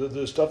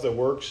the stuff that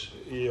works,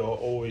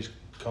 always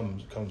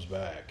comes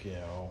back,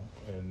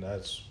 and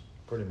that's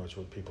pretty much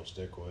what people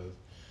stick with.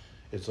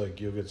 It's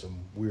like you'll get some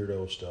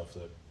weirdo stuff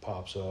that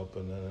pops up,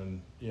 and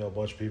then a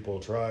bunch of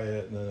people try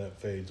it, and then it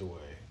fades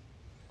away.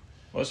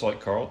 Well, it's like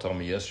Carl told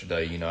me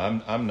yesterday.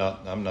 I'm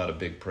not a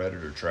big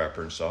predator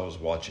trapper, and so I was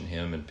watching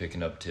him and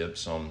picking up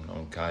tips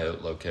on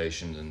coyote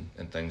locations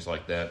and things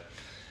like that.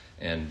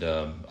 And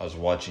I was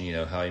watching,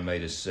 how he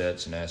made his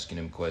sets and asking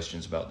him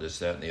questions about this,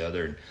 that, and the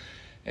other.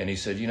 And he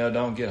said,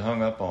 don't get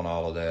hung up on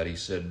all of that. He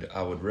said,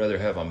 I would rather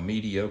have a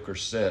mediocre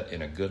set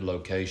in a good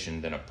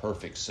location than a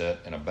perfect set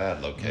in a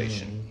bad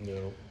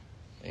location.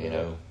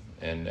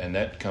 And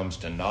that comes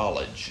to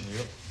knowledge.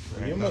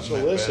 You must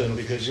have listened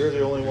because you're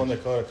the only one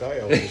that caught a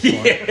coyote this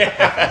morning.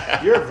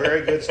 You're a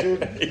very good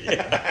student.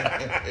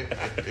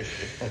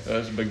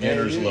 That's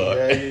beginner's luck.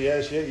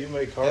 Yes, you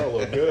make Carl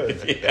look good.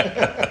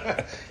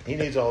 He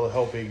needs all the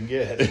help he can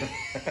get.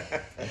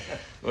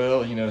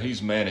 Well,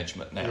 he's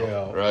management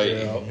now, right?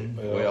 Yeah.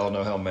 We all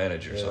know how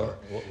managers are.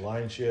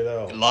 Line shit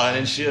out.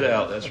 Lining shit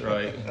out, that's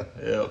right.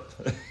 Yep.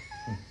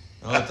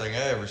 The only thing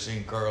I ever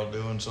seen Carl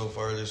doing so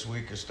far this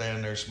week is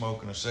standing there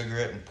smoking a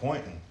cigarette and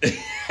pointing.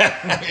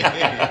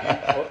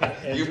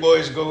 You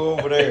boys go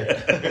over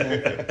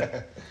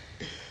there.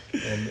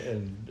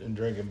 and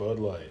drinking Bud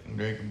Light.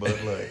 Drinking Bud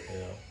Light.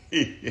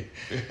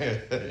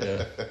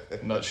 Yeah.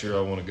 I'm not sure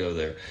I want to go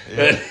there.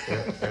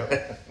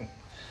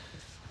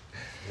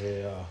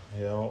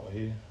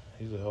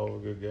 He's a hell of a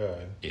good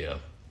guy. Yeah,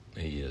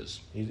 he is.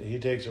 He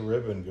takes a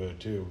ribbon good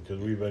too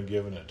because we've been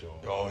giving it to him.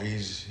 Oh,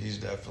 he's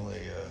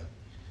definitely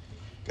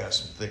got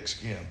some thick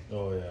skin.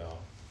 Oh yeah.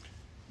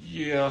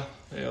 Yeah,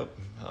 yep.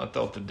 I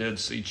thought the Dead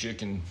Sea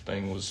chicken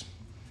thing was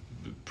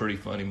pretty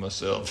funny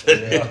myself.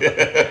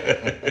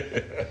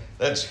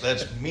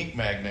 That's meat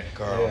magnet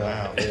Carl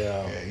now.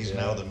 Yeah, he's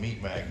now the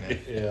meat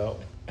magnet. Yeah.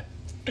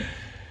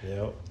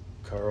 Yep.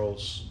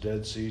 Carl's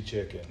Dead Sea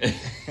chicken.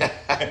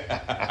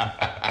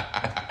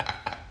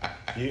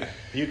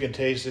 You can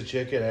taste the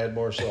chicken, add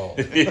more salt.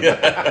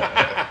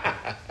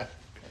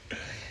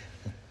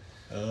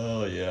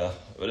 Oh yeah,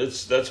 but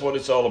that's what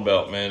it's all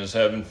about, man. Is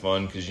having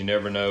fun because you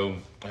never know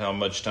how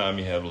much time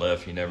you have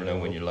left. You never know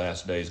when your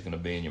last day is going to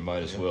be, and you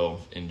might as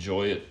well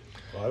enjoy it.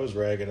 Well, I was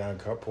ragging on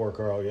poor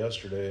Carl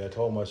yesterday. I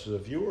told him, I said,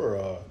 if you were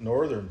a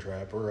northern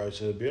trapper, I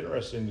said it'd be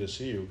interesting to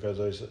see you because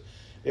I said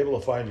able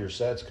to find your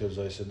sets because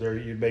I said there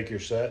you'd make your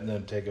set and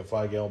then take a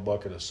 5-gallon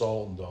bucket of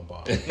salt and dump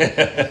on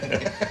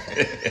it.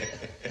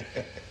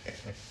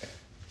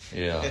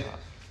 Yeah,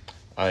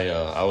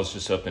 I was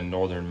just up in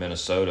northern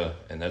Minnesota,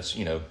 and that's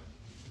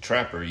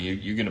trapper,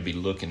 you're going to be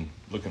looking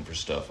for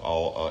stuff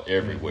all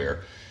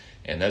everywhere,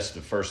 and that's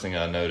the first thing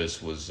I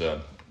noticed was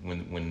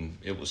when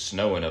it was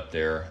snowing up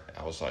there.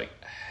 I was like,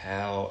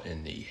 how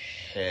in the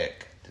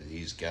heck do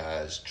these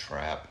guys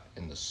trap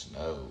in the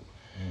snow?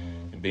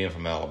 And being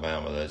from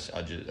Alabama,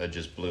 that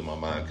just blew my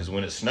mind because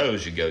when it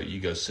snows, you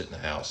go sit in the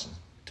house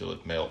until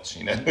it melts.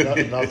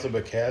 Nothing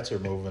but cats are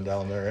moving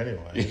down there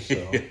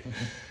anyway.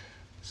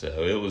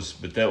 So it was,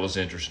 but that was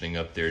interesting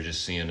up there,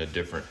 just seeing a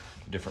different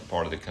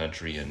part of the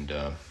country and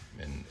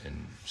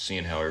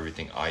seeing how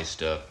everything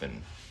iced up,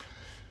 and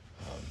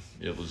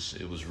it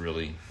was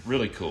really,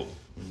 really cool.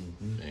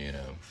 Mm-hmm.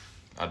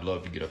 I'd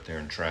love to get up there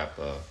and trap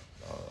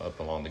up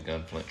along the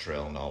Gunflint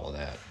Trail and all of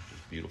that.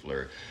 It's a beautiful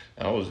area.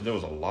 And there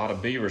was a lot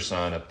of beaver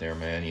sign up there,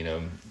 man.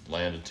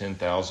 Land of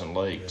 10,000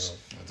 lakes.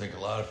 Yeah. I think a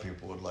lot of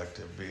people would like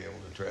to be able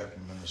to trap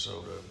in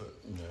Minnesota, but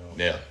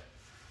yeah.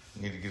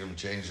 Need to get them to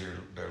change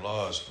their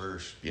laws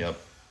first. Yep.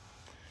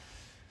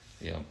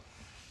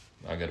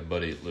 I got a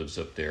buddy that lives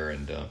up there,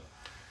 and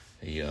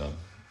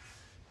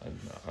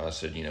I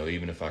said,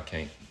 even if I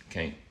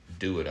can't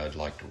do it, I'd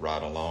like to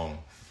ride along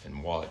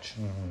and watch,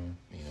 and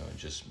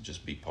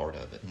just be part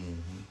of it.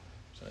 Mm-hmm.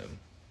 So,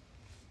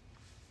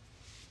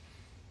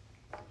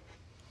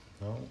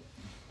 no,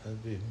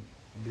 that'd be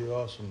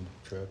awesome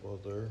to trap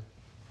out there.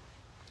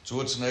 So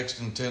what's next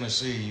in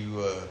Tennessee?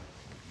 You,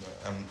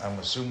 I'm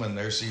assuming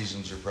their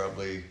seasons are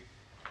probably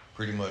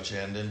pretty much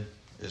ending.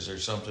 Is there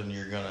something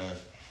you're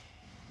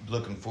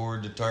looking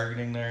forward to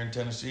targeting there in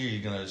Tennessee? Are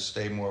you gonna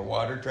stay more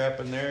water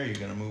trapping there? Are you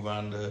gonna move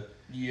on to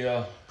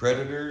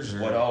predators? Or?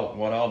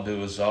 What I'll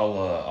do is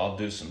I'll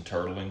do some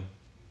turtling,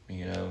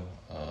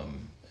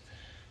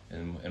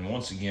 and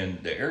once again,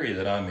 the area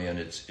that I'm in,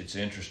 it's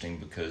interesting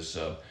because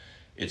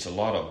it's a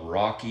lot of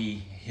rocky,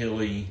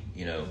 hilly,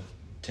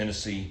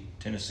 Tennessee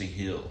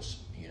hills,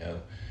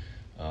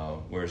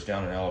 whereas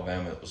down in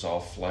Alabama it was all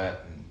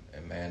flat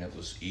and man, it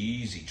was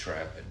easy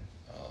trapping.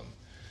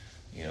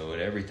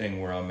 And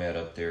everything where I'm at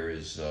up there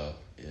is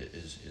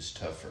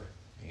tougher,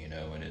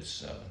 and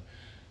it's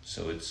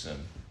so it's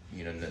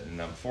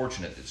and I'm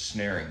fortunate that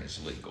snaring is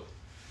legal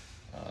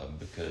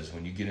because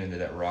when you get into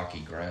that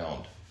rocky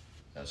ground,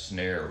 a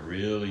snare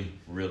really,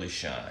 really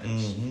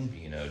shines,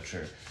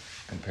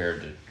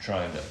 compared to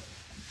trying to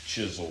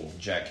chisel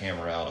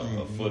jackhammer out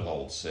a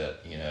foothold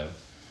set,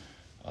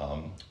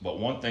 But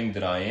one thing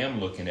that I am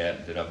looking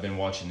at that I've been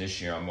watching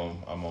this year, I'm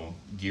gonna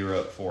gear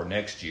up for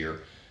next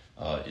year,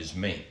 is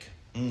mink.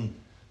 And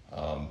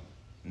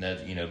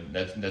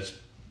that's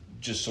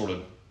just sort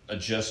of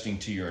adjusting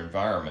to your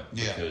environment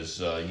because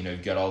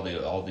you've got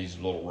all these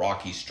little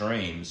rocky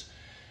streams,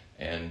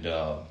 and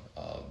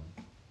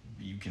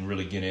you can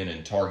really get in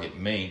and target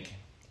mink,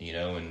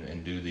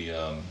 and do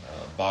the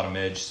bottom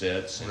edge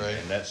sets and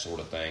that sort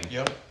of thing.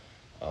 Yep.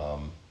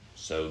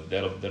 So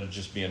that'll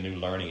just be a new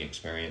learning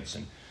experience.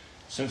 And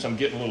since I'm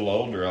getting a little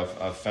older,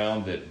 I've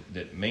found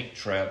that mink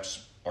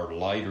traps are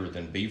lighter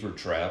than beaver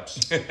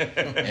traps,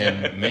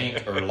 and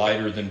mink are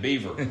lighter than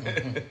beaver.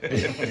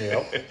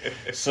 Yep.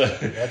 So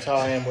that's how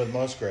I am with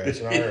muskrats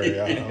in our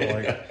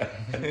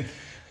area.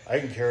 I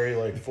can carry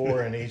like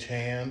 4 in each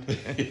hand.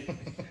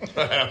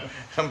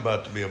 I'm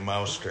about to be a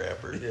mouse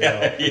trapper.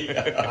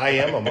 Yeah. I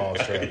am a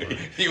mouse trapper.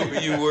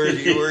 You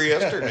were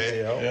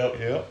yesterday.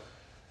 Yeah.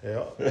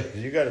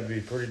 You got to be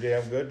pretty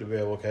damn good to be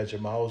able to catch a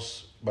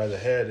mouse by the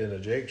head in a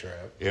jake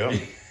trap. Yep.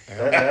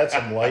 That's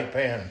some light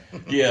pan.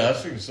 Yeah, I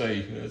was going to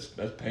say that's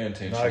pan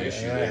tension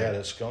issue. I had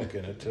a skunk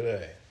in it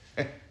today.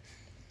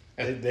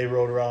 They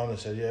rode around and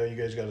said, "Yeah, you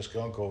guys got a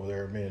skunk over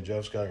there. Me and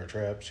Jeff's got our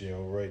traps,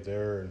 right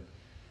there." And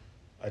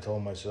I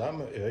told him, I said,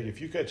 "If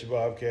you catch a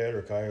bobcat or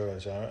a coyote, I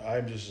said,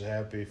 I'm just as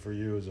happy for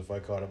you as if I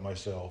caught it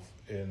myself."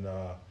 And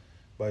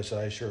but I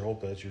said, "I sure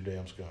hope that's your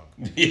damn skunk."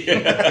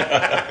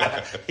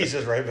 Yeah. He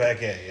says right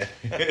back at you.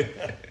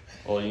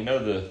 Well,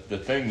 the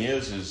thing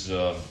is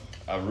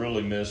I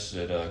really miss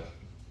that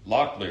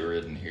Locklear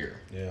isn't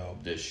here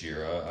this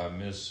year. I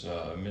miss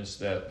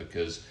that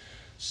because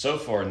so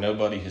far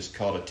nobody has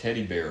caught a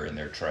teddy bear in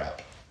their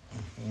trap.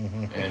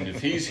 Mm-hmm. And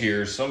if he's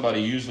here,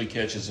 somebody usually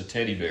catches a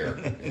teddy bear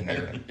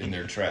in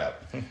their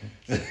trap.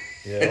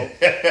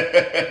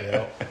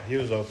 Yeah. He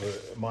was up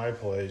at my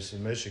place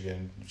in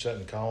Michigan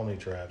setting colony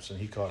traps, and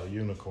he caught a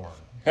unicorn.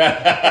 No,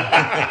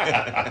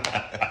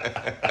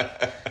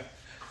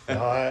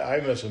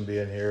 I miss him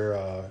being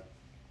here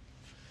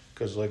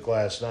because like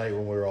last night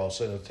when we were all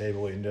sitting at the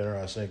table eating dinner,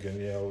 I was thinking,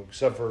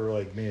 except for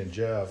like me and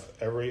Jeff,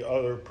 every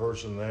other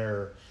person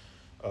there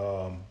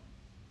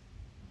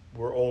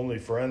we're only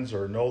friends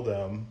or know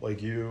them,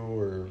 like you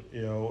or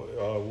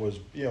was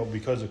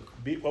because of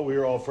we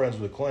were all friends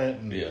with Clint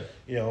and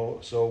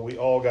so we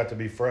all got to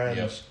be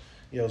friends.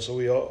 Yep. So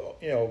we all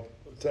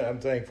I'm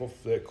thankful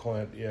that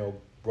Clint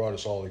brought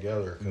us all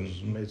together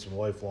because we made some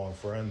lifelong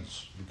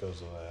friends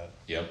because of that.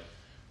 Yep.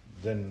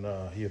 Then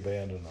he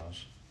abandoned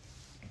us.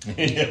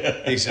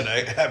 He said,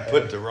 I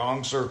put the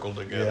wrong circle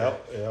together.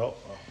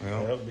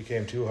 Yep.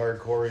 Became too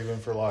hardcore even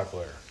for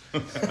Locklear.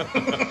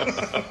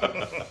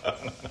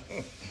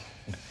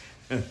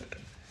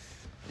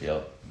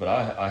 Yeah, but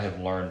I have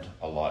learned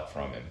a lot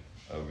from him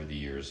over the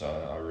years.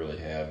 I really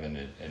have, and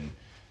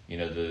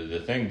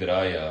the thing that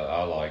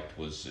I liked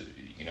was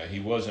he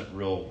wasn't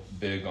real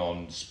big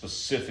on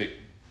specific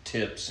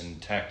tips and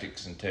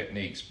tactics and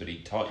techniques, but he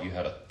taught you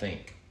how to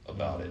think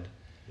about it.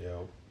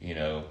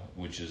 Yeah,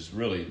 which is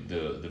really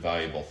the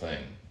valuable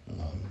thing.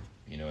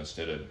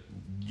 Instead of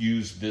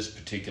use this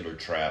particular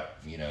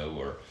trap,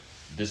 or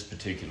this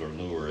particular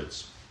lure,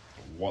 it's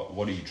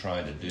what are you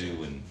trying to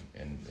do, and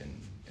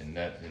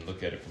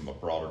look at it from a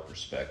broader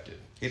perspective.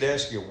 He'd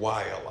ask you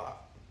why a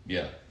lot.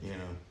 Yeah.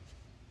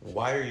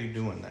 Why are you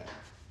doing that?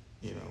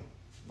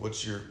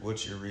 What's your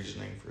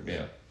reasoning for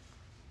that?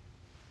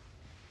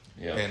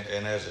 Yeah.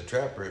 And as a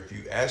trapper, if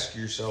you ask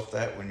yourself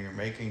that when you're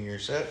making your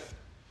set,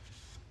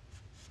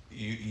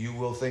 you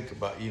will think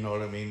about, you know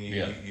what I mean?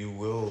 You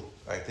will,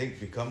 I think,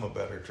 become a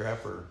better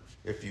trapper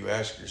if you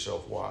ask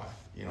yourself why.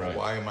 Right.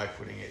 Why am I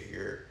putting it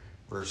here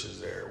versus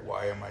there?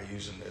 Why am I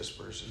using this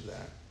versus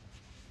that?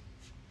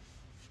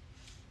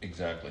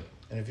 Exactly.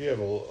 And if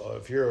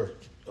you're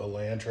a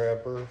land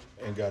trapper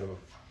and got a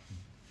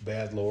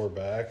bad lower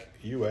back,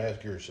 you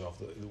ask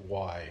yourself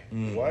why.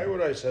 Mm-hmm. Why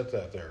would I set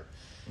that there?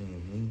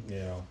 Mm-hmm.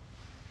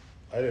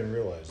 I didn't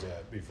realize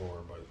that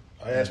before, but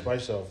I asked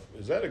myself,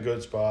 is that a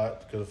good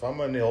spot? Because if I'm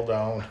going to kneel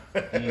down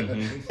and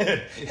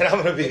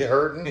I'm going to be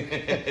hurting,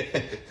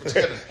 it's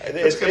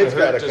going to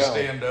hurt to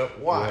stand up.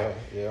 Why?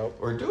 Yeah.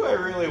 Or do I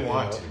really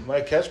want to?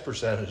 My catch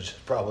percentage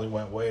probably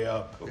went way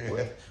up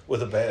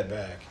with a bad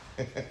back.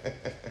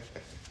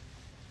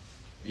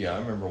 Yeah, I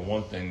remember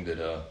one thing that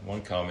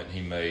one comment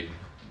he made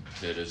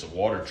that as a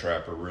water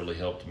trapper really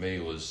helped me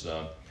was,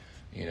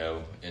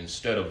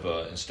 instead of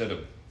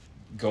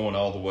going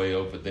all the way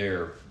over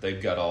there,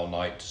 they've got all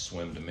night to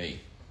swim to me.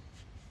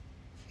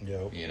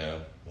 Yep.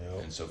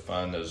 And so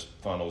find those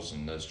funnels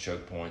and those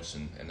choke points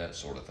and that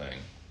sort of thing.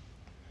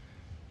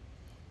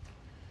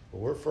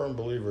 Well, we're firm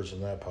believers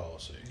in that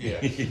policy.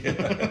 Yeah.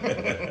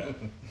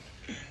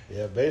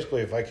 Yeah,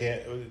 basically, if I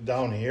can't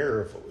down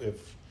here,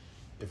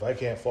 if I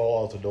can't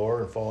fall out the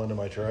door and fall into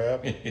my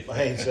trap,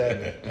 I ain't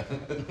setting it.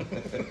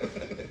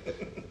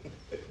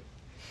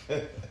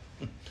 In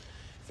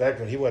fact,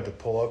 when he went to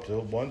pull up to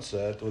one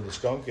set with the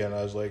skunk in,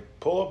 I was like,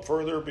 pull up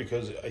further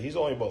because he's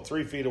only about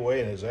 3 feet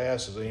away and his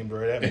ass is aimed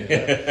right at me.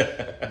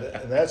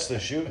 And that's the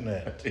shooting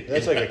end.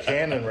 That's like a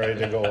cannon ready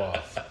to go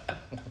off.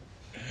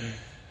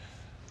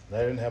 And I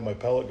didn't have my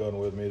pellet gun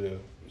with me to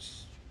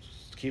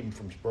keep him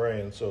from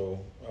spraying, so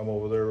I'm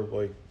over there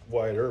like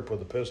Wyatt Earp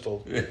with a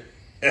pistol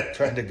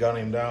trying to gun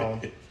him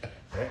down.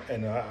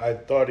 And I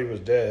thought he was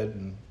dead,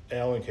 and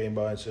Alan came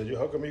by and said,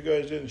 how come you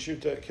guys didn't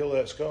kill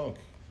that skunk?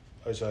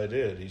 I said, I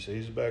did. He said,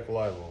 he's back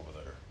alive over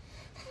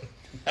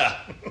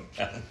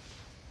there.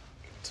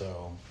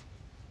 So,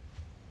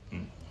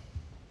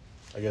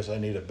 I guess I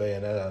need a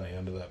bayonet on the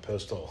end of that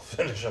pistol.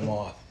 Finish him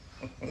off.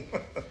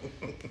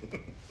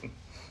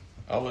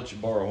 I'll let you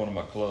borrow one of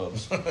my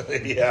clubs.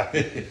 Yeah,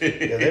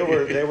 they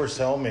were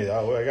telling me,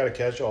 I got a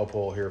catch-all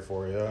pole here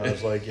for you. I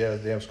was like, yeah, the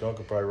damn skunk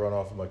could probably run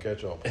off with my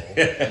catch-all pole.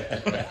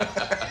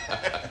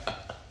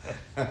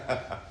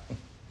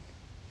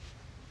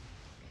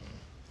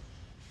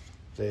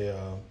 They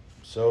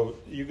so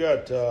you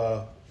got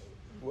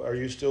are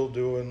you still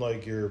doing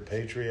like your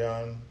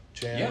Patreon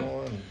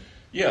channel?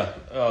 Yeah.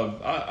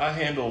 I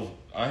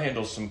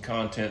handle some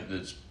content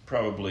that's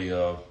probably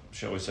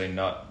shall we say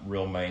not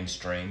real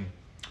mainstream.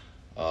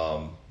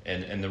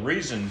 And the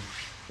reason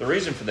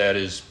for that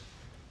is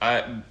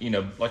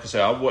like I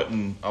said, I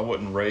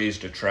wasn't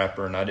raised a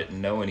trapper, and I didn't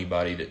know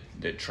anybody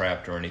that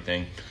trapped or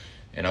anything.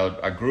 And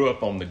I grew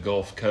up on the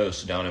Gulf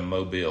Coast down in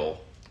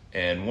Mobile.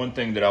 And one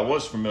thing that I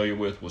was familiar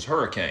with was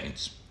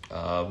hurricanes.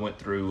 I went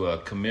through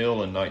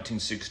Camille in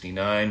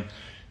 1969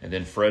 and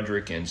then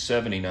Frederick in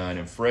 79.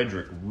 And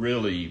Frederick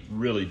really,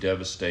 really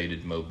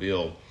devastated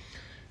Mobile.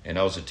 And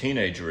I was a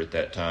teenager at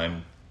that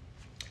time.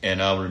 And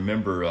I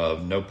remember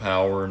no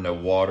power, no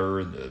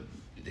water. The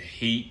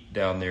heat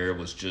down there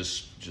was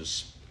just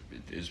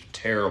is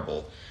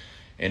terrible.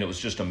 And it was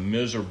just a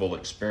miserable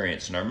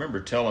experience. And I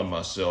remember telling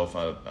myself,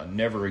 I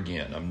never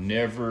again. I'm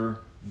never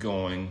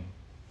going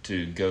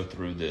to go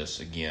through this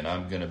again.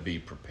 I'm going to be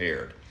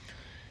prepared.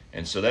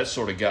 And so that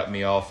sort of got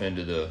me off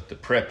into the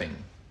prepping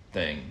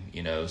thing,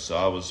 So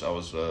I was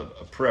a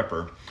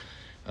prepper,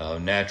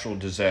 natural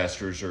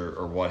disasters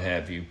or what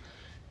have you.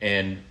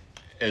 And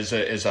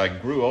as I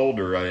grew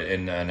older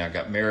and I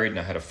got married and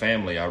I had a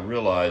family, I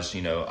realized,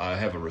 I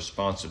have a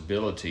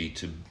responsibility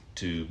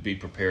to be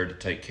prepared to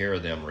take care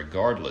of them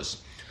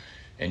regardless.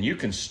 And you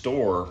can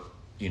store,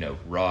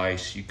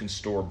 rice, you can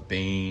store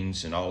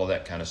beans and all of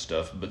that kind of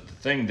stuff. But the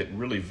thing that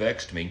really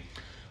vexed me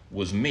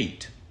was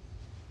meat.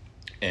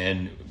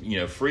 And,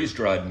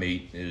 freeze-dried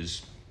meat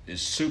is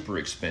super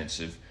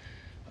expensive.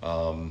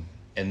 And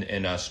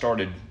I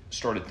started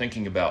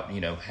thinking about,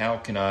 how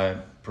can I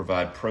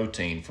provide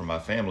protein for my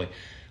family?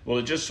 Well,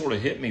 it just sort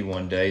of hit me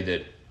one day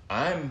that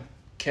I'm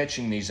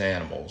catching these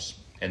animals.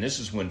 And this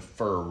is when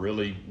fur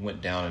really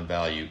went down in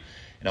value.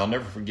 And I'll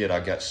never forget, I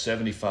got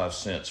 75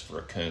 cents for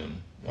a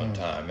coon one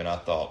time. And I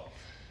thought,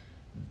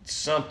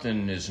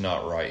 something is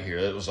not right here.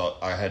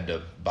 I had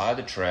to buy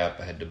the trap,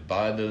 I had to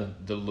buy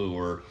the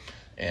lure,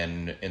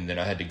 and then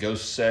I had to go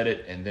set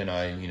it, and then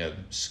I,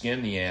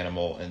 skin the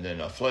animal, and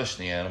then I flesh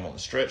the animal and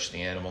stretch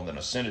the animal, and then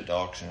I send it to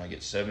auction, I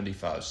get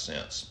 75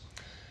 cents.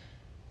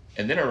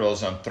 And then I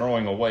realized I'm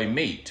throwing away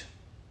meat.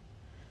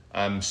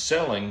 I'm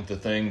selling the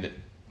thing that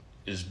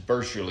is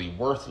virtually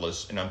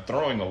worthless, and I'm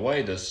throwing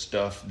away the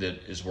stuff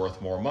that is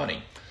worth more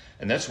money.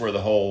 And that's where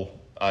the whole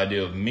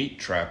idea of meat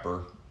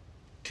trapper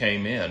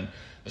came in,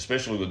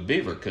 especially with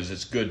beaver, because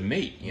it's good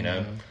meat,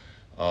 and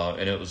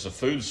it was a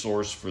food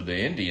source for the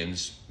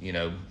Indians,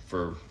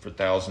 for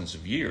thousands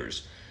of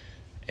years.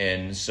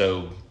 And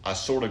so I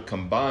sort of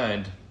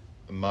combined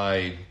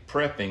my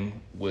prepping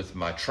with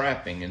my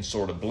trapping and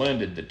sort of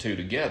blended the two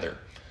together.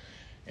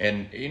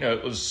 And,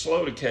 it was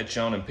slow to catch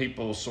on, and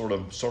people sort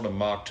of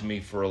mocked me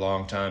for a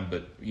long time.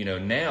 But,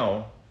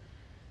 now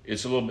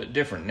it's a little bit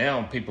different.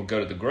 Now people go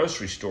to the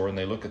grocery store and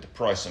they look at the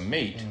price of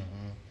meat,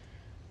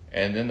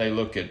 and then they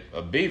look at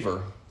a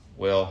beaver.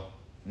 Well,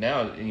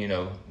 now,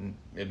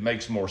 it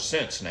makes more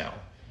sense now.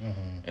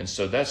 And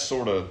so that's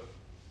sort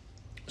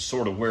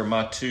of where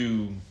my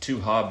two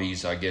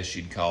hobbies, I guess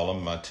you'd call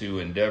them, my two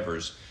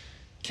endeavors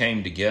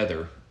came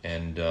together.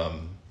 And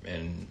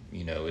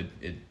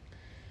it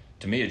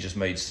to me, it just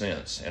made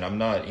sense. And I'm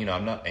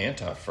not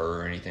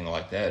anti-fur or anything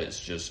like that. It's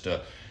just,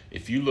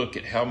 if you look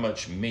at how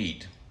much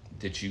meat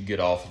that you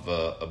get off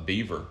of a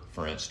beaver,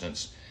 for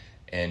instance,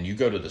 and you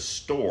go to the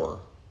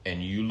store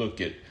and you look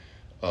at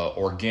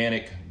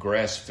organic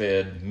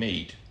grass-fed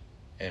meat,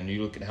 and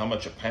you look at how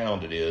much a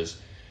pound it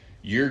is,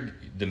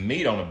 the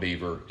meat on a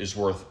beaver is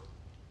worth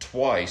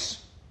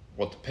twice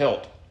what the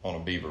pelt on a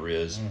beaver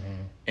is,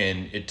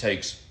 and it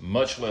takes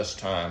much less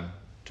time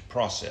to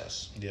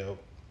process. Yep.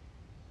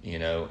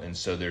 And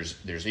so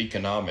there's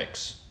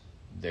economics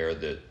there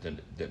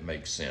that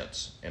makes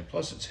sense, and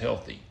plus it's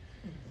healthy.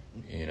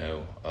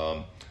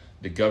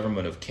 The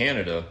government of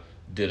Canada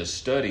did a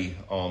study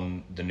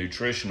on the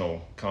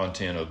nutritional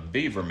content of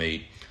beaver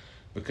meat,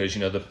 because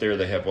up there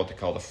they have what they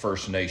call the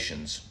First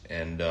Nations,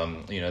 and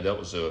that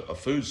was a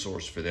food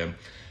source for them,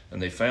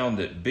 and they found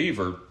that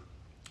beaver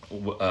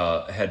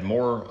had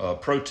more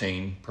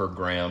protein per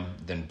gram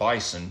than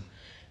bison,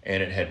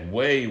 and it had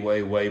way,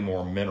 way, way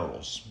more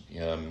minerals,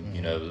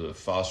 the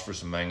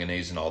phosphorus and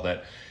manganese and all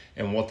that.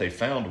 And what they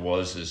found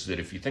is that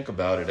if you think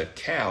about it, a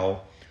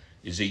cow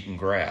is eating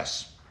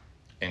grass,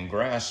 and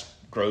grass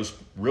grows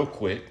real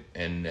quick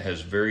and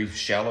has very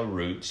shallow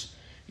roots.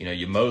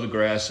 You mow the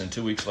grass, and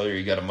 2 weeks later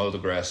you got to mow the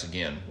grass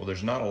again. Well,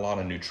 there's not a lot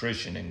of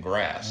nutrition in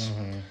grass.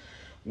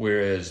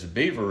 Whereas the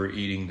beaver are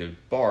eating the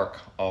bark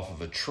off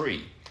of a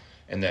tree,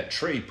 and that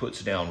tree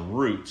puts down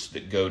roots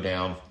that go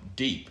down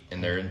deep,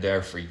 and they're in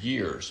there for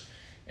years.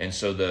 And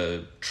so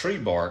the tree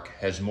bark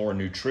has more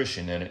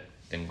nutrition in it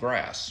than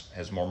grass,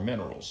 has more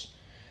minerals.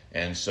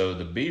 And so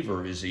the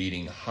beaver is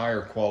eating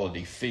higher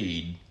quality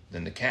feed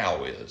than the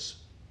cow is.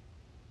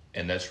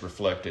 And that's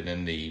reflected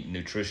in the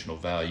nutritional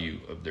value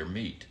of their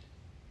meat.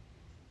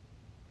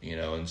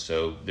 And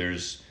so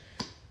it's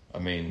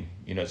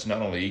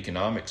not only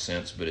economic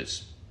sense, but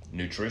it's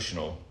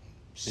nutritional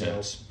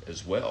sense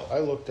as well. I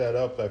looked that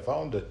up. I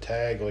found a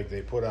tag like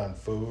they put on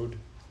food,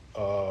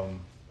 and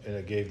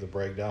it gave the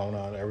breakdown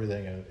on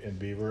everything in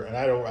beaver. And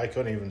I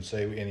couldn't even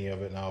say any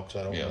of it now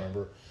because I don't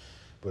remember.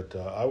 But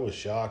I was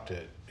shocked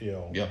at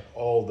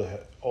all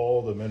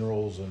the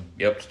minerals and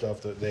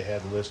stuff that they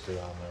had listed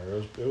on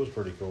there. It was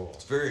pretty cool.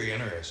 It's very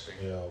interesting.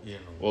 Yeah.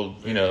 Well,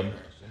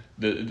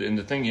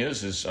 the thing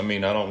is I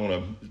mean, I don't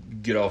want to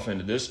get off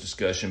into this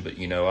discussion, but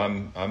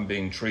I'm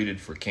being treated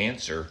for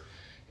cancer,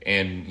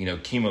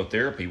 and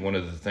chemotherapy. One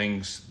of the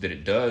things that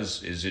it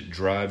does is it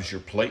drives your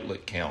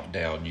platelet count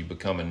down. You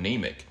become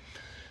anemic,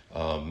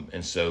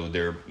 and so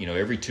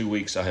every 2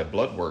 weeks I have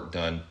blood work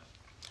done.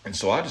 And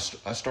so I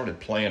started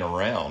playing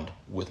around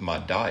with my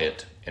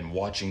diet and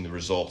watching the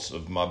results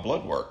of my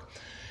blood work.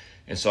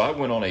 And so I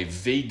went on a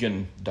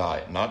vegan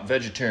diet, not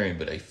vegetarian,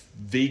 but a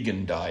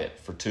vegan diet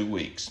for 2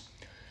 weeks.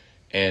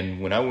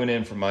 And when I went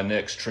in for my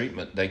next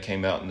treatment, they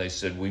came out and they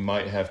said, we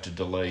might have to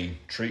delay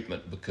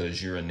treatment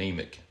because you're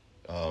anemic.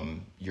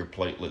 Your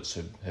platelets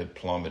have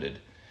plummeted.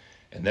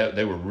 And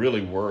they were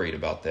really worried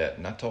about that.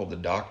 And I told the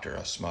doctor,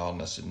 I smiled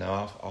and I said,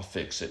 no, I'll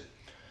fix it.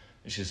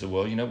 And she said,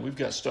 well, we've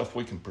got stuff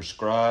we can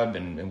prescribe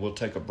and we'll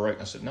take a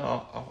break. I said,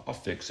 no, I'll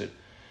fix it.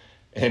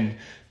 And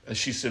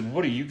she said,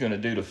 what are you going to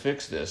do to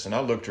fix this? And I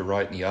looked her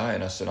right in the eye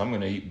and I said, I'm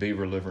going to eat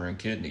beaver liver and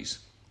kidneys.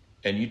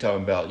 And you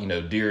talking about,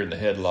 deer in the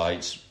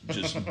headlights,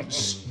 just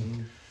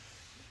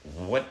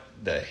what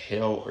the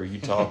hell are you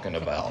talking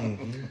about?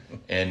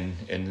 And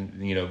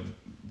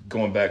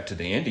going back to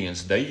the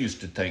Indians, they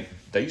used to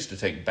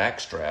take back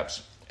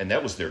straps, and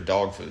that was their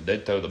dog food.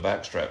 They'd throw the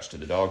back straps to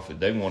the dog food.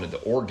 They wanted the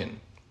organ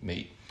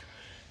meat.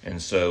 And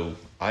so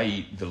I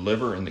eat the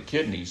liver and the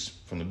kidneys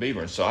from the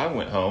beaver. And so I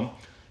went home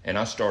and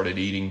I started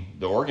eating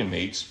the organ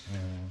meats.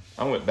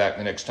 I went back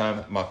the next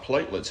time. My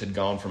platelets had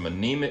gone from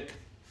anemic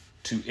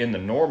to in the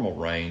normal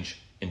range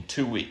in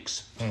 2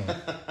 weeks.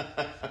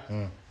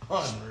 Unreal.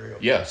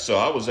 Yeah, so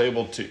I was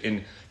able to,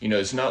 and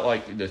it's not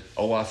like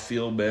I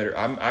feel better.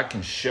 I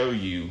can show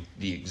you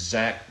the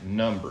exact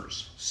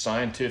numbers,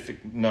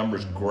 scientific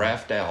numbers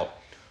graphed out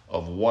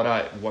of what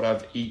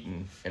I've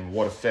eaten and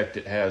what effect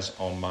it has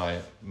on my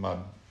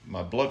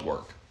blood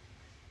work.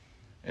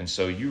 And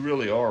so you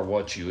really are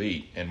what you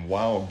eat, and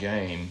wild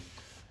game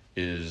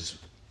is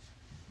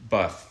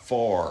by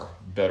far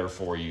better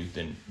for you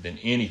than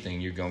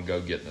anything you're going to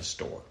go get in the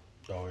store.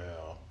 Oh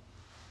yeah,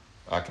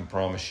 I can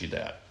promise you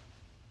that.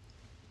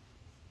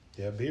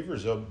 Yeah,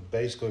 beavers are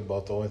basically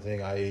about the only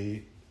thing I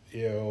eat,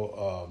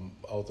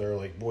 out there.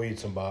 Like, we eat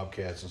some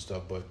bobcats and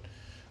stuff, but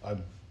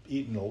I'm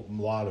eating a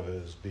lot of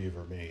it is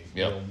beaver meat.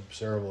 Yep.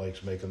 Sarah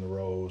Lake's making the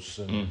roasts,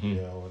 and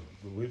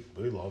we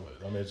love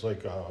it. I mean, it's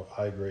like a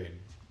high grade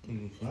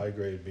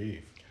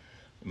beef.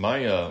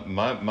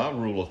 My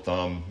rule of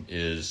thumb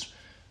is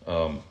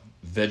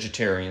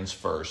vegetarians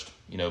first.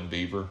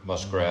 Beaver,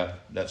 muskrat,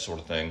 that sort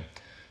of thing.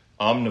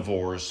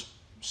 Omnivores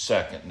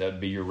second. That'd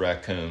be your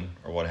raccoon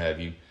or what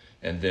have you.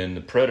 And then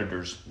the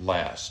predators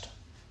last.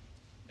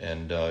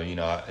 And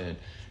I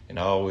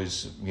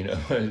always,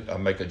 I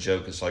make a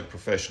joke. It's like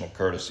professional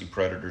courtesy.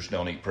 Predators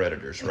don't eat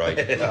predators, right?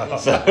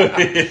 So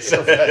it's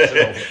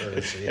professional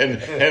courtesy.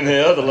 And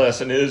the other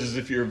lesson is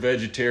if you're a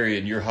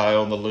vegetarian, you're high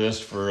on the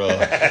list for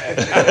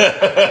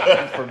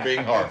for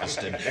being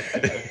harvested. Have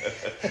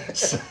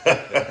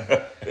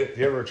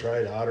you ever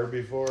tried otter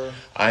before?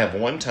 I have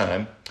one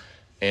time,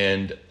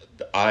 and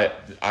I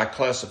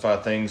classify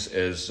things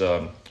as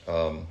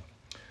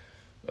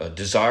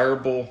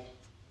desirable,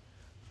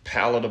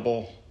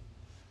 palatable,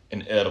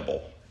 and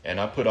edible.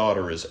 And I put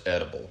otter as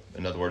edible.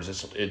 In other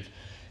words,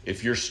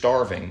 if you're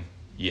starving,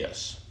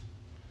 yes.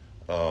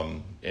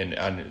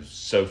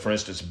 So for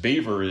instance,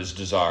 beaver is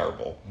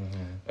desirable.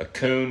 A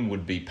coon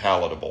would be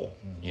palatable.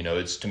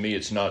 To me,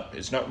 it's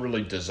not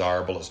really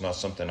desirable. It's not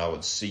something I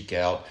would seek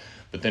out.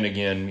 But then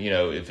again,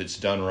 if it's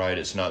done right,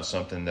 it's not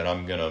something that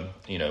I'm gonna,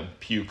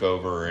 puke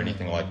over or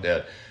anything like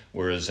that.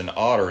 Whereas an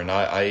otter, and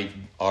I ate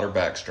otter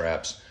back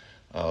straps,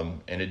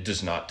 and it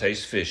does not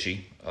taste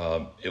fishy.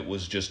 It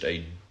was just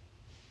a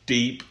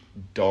deep,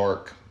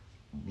 dark,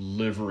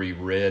 livery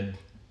red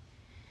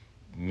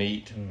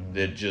meat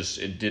that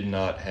it did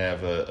not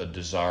have a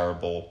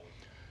desirable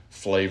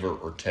flavor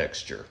or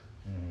texture.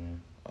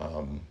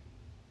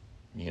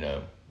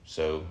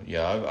 So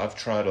yeah, I've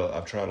tried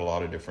a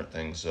lot of different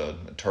things.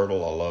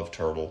 Turtle, I love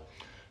turtle.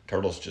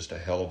 Turtle's just a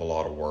hell of a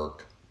lot of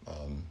work.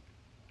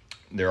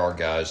 There are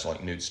guys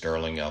like Newt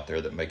Sterling out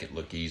there that make it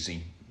look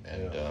easy,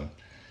 and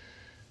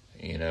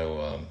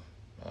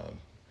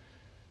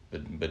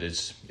but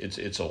it's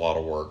a lot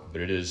of work.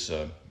 But it is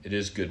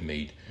good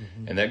meat,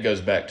 and that goes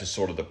back to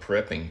sort of the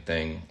prepping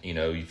thing.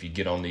 If you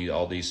get on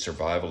all these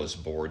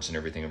survivalist boards and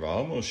everything about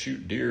I'm going to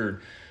shoot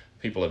deer,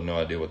 people have no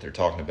idea what they're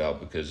talking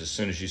about, because as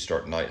soon as you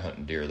start night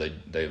hunting deer,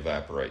 they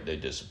evaporate, they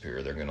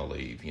disappear, they're going to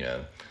leave.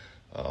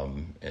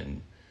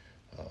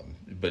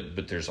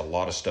 But there's a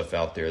lot of stuff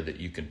out there that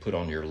you can put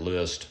on your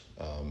list,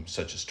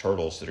 such as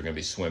turtles that are going to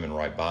be swimming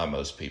right by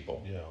most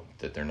people,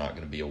 that they're not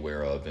going to be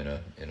aware of in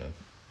a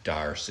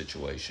dire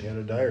situation. In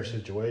a dire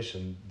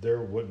situation,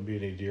 there wouldn't be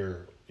any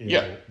deer,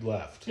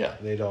 left. Yeah.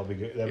 They'd all be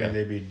good. I mean,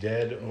 they'd be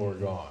dead or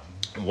gone.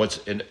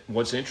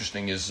 What's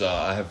interesting is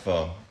I have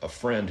a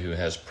friend who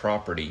has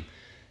property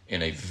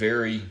in a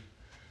very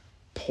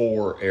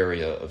poor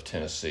area of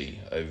Tennessee,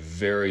 a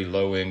very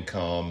low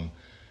income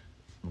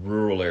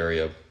rural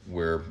area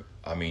where,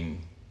 I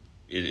mean,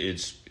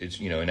 it's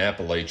in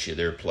Appalachia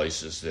there are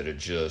places that are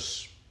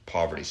just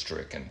poverty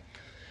stricken,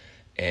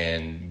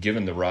 and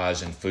given the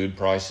rise in food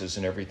prices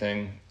and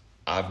everything,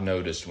 I've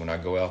noticed when I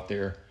go out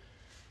there,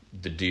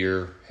 the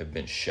deer have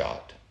been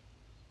shot.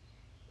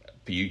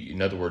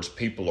 In other words,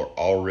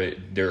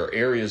 there are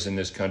areas in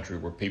this country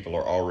where people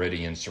are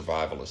already in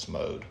survivalist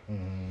mode.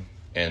 Mm-hmm.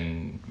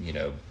 And,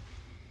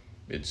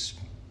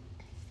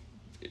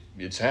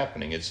 it's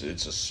happening. It's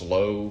a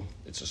slow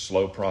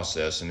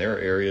process, and there are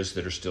areas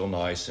that are still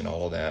nice and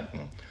all of that.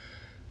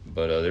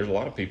 But there's a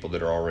lot of people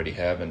that are already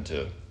having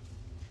to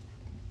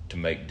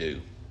make do.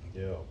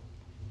 Yeah.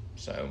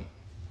 So.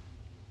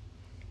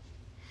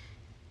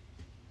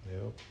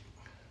 Yep.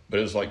 But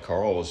it was like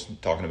Carl was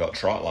talking about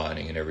trot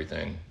lining and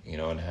everything,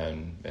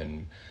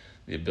 and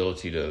the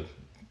ability to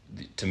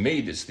me,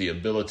 it's the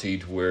ability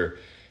to where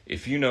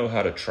if you know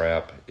how to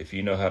trap, if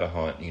you know how to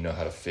hunt, you know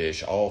how to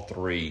fish, all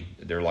three,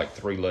 they're like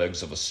three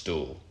legs of a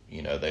stool.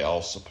 They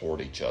all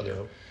support each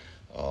other.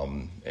 Yep.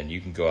 And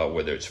you can go out,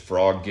 whether it's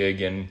frog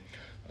gigging,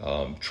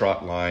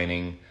 trot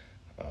lining,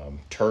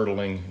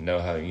 turtling, know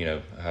how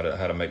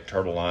to make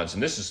turtle lines.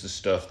 And this is the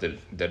stuff that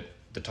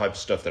the type of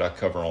stuff that I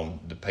cover on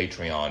the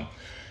Patreon.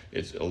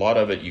 It's a lot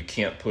of it you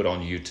can't put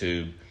on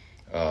YouTube.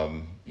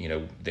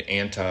 The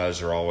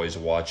antis are always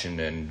watching,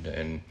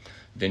 and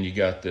then you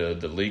got the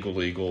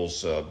legal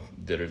eagles that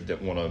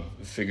want to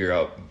figure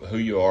out who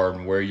you are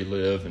and where you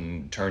live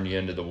and turn you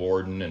into the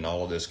warden and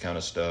all of this kind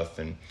of stuff.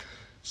 And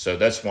so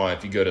that's why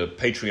if you go to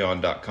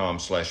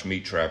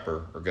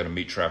patreon.com/meattrapper or go to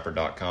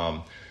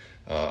meattrapper.com,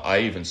 I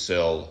even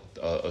sell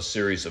a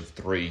series of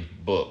 3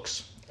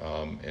 books,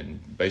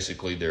 and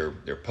basically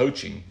they're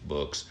poaching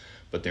books,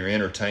 but they're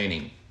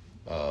entertaining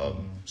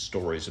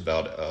stories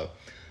about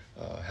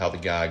how the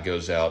guy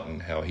goes out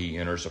and how he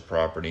enters a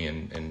property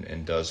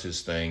and does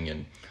his thing,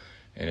 and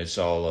it's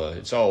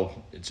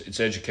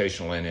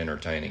educational and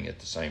entertaining at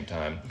the same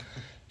time.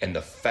 And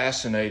the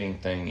fascinating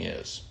thing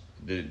is,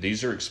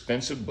 these are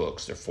expensive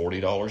books. They're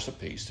 $40 a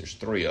piece. There's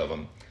 3 of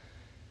them.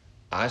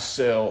 I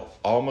sell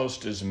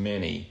almost as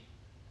many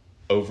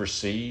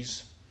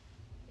overseas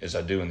as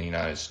I do in the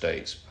United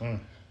States.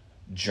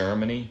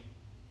 Germany,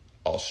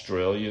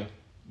 Australia,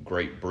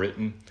 Great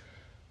Britain,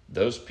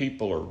 those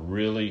people are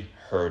really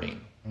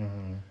hurting.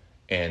 Mm-hmm.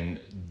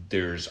 And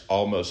there's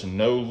almost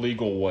no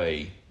legal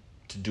way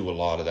to do a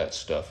lot of that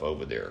stuff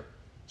over there.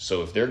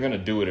 So if they're going to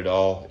do it at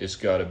all, it's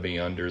got to be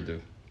under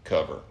the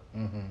cover.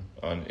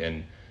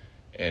 Mm-hmm.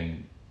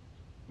 And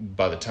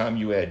by the time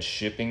you add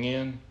shipping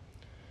in,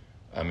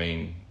 I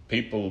mean,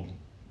 people,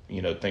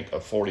 think a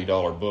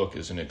 $40 book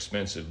is an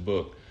expensive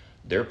book.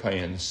 They're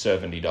paying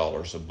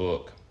 $70 a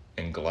book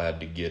and glad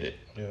to get it.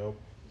 Yep.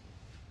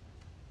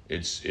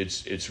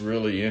 It's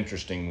really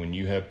interesting when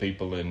you have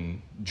people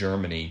in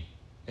Germany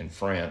and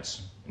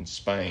France and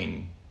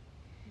Spain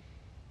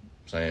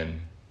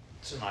saying,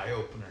 it's an eye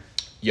opener.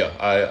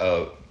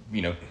 Yeah,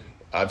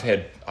 I've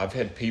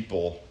had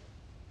people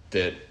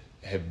that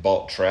have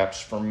bought traps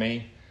from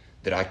me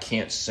that I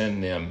can't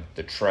send them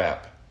the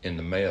trap in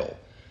the mail,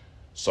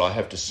 so I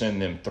have to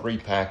send them 3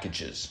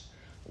 packages.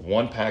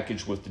 1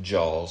 package with the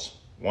jaws,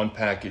 1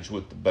 package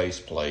with the base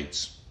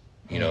plates,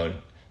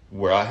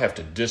 where I have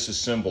to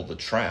disassemble the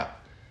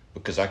trap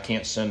because I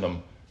can't send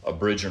them a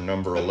Bridger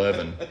number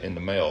 11 in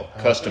the mail.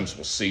 Customs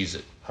will seize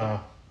it.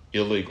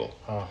 Illegal.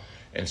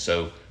 And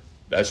so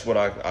that's what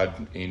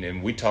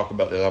and we talk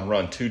about that. I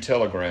run 2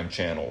 Telegram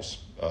channels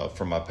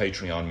for my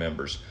Patreon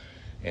members,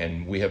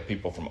 and we have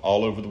people from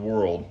all over the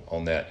world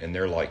on that, and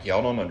they're like,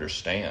 y'all don't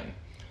understand.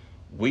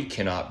 We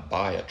cannot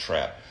buy a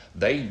trap.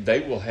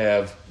 They will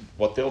have,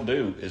 what they'll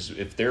do is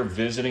if they're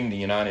visiting the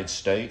United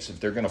States, if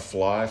they're going to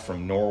fly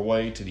from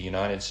Norway to the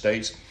United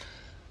States,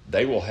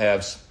 they will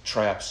have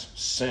traps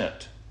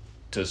sent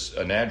to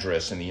an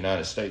address in the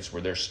United States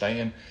where they're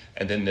staying,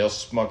 and then they'll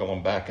smuggle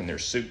them back in their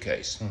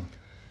suitcase.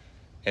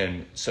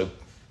 And so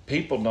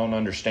people don't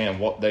understand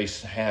what they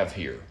have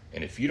here.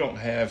 And if you don't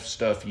have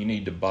stuff, you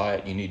need to buy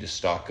it. You need to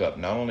stock up.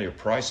 Not only are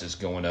prices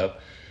going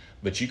up,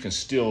 but you can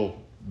still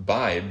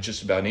buy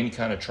just about any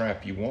kind of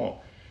trap you want.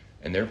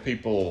 And there are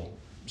people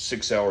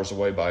 6 hours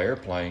away by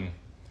airplane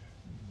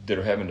that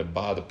are having to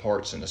buy the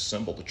parts and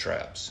assemble the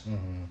traps.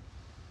 Mm-hmm.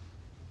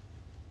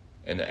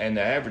 And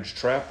the average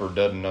trapper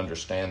doesn't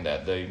understand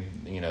that. They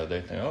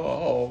think, I'll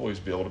always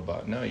be able to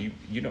buy. No,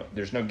 you don't.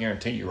 There's no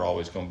guarantee you're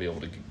always going to be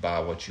able to buy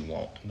what you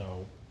want.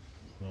 No.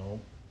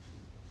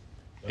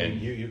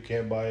 And you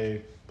can't buy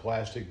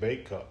plastic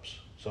bait cups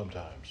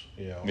sometimes.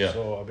 Yeah.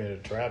 So I mean, a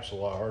trap's a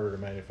lot harder to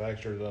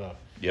manufacture than a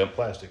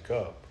plastic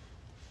cup.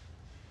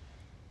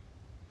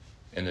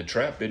 And the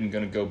trap isn't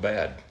going to go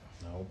bad.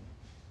 No.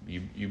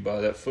 You buy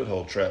that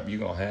foothold trap, you're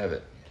going to have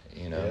it.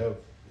 Yeah.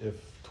 If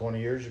 20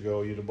 years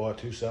ago you'd have bought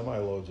 2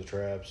 semi-loads of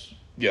traps.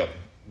 Yeah.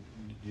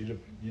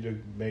 you'd have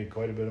made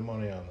quite a bit of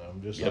money on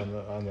them just Yep.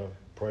 on the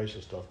price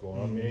of stuff going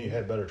on. I mean, you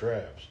had better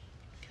traps.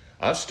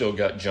 I've still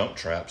got junk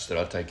traps that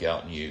I take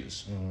out and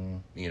use.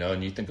 You know,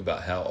 and you think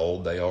about how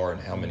old they are and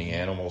how many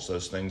animals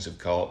those things have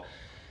caught.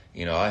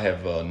 You know, I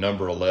have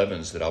number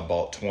 11s that I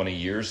bought 20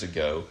 years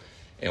ago,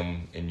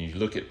 and you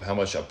look at how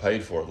much I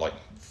paid for it, like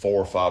 $4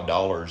 or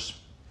 $5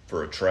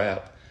 for a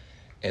trap,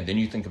 and then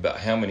you think about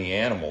how many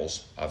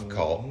animals I've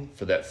caught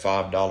for that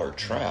 $5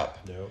 trap,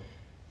 Yep.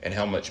 and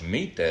how much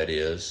meat that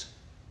is.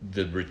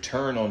 The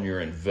return on your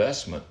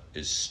investment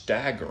is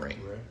staggering.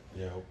 Right.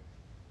 Yep.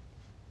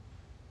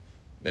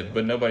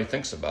 But nobody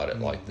thinks about it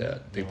like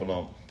that. People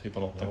No.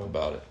 don't think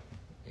about it.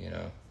 You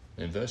know,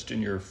 invest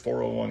in your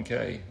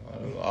 401k.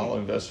 I'll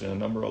invest in a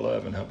number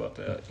 11. How about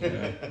that? You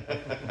know?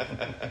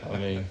 I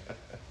mean,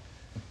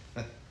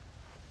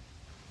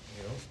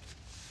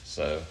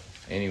 so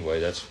anyway,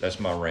 that's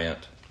my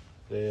rant.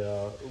 They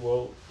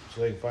so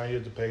they can find you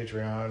at the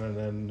Patreon, and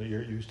then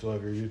you still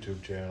have your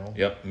YouTube channel.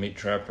 Yep, Meat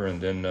Trapper, and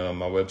then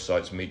my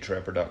website's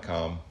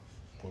meattrapper.com.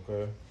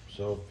 Okay,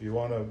 so if you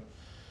want to,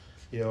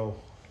 you know,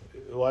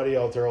 a lot of you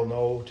out there will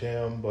know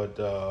Tim, but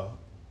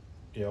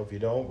you know, if you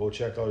don't, go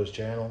check out his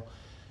channel.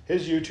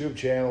 His YouTube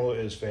channel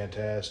is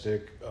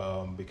fantastic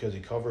because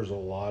he covers a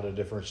lot of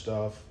different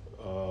stuff.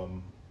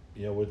 You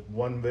know, with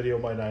one video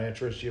might not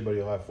interest you, but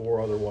he'll have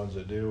 4 other ones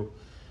that do.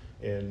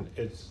 And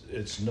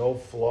it's no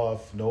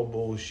fluff, no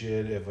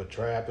bullshit. If a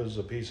trap is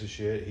a piece of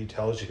shit, he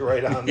tells you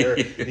right on there,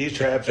 these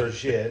traps are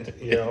shit,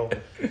 you know.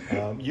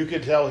 You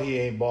can tell he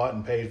ain't bought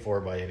and paid for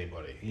by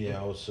anybody, you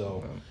know.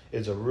 So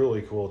it's a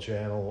really cool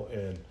channel.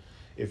 And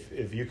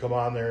if you come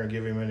on there and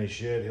give him any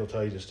shit, he'll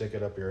tell you to stick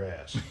it up your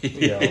ass.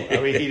 You know,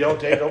 I mean, he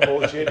don't take no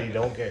bullshit. He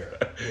don't care,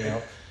 you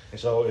know.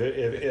 So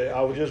if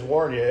I would just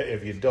warn you,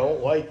 if you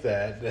don't like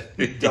that,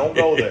 don't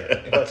go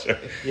there. But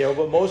you know,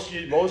 but most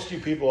you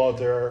people out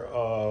there,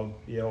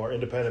 you know, are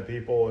independent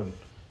people, and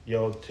you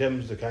know,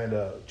 Tim's the kind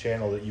of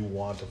channel that you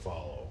want to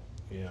follow.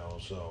 You know,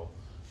 so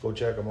go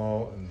check them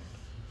out. And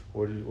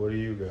what do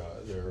you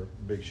got there,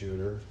 Big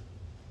Shooter?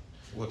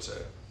 What's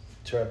that?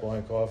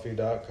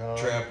 Traplinecoffee.com.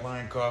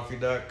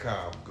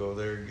 Traplinecoffee.com. Go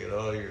there and get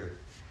all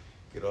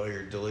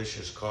your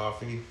delicious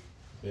coffee.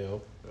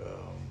 Yep.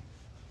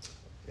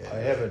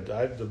 And,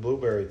 the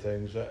blueberry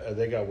things,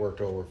 they got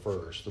worked over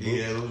first.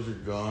 yeah, those are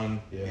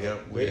gone. Yeah.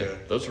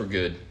 Yep, Those were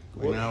good.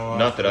 we now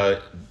Not that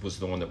offer- I was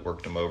the one that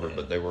worked them over,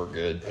 but they were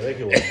good. I think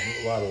it was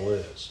a lot of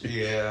Liz.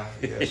 Yeah,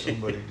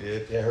 somebody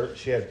did. Yeah,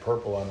 she had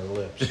purple on her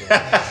lips.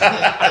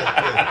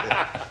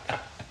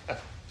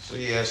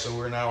 So. So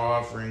we're now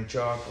offering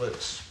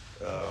chocolates.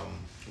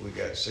 We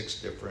got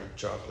 6 different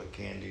chocolate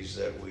candies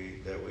that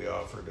we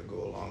offer to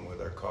go along with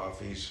our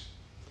coffees.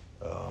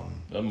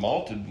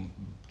 The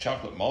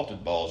chocolate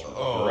malted balls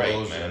are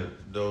great,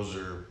 those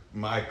are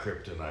my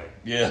kryptonite.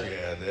 Yeah.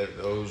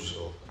 Those.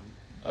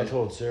 I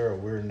told Sarah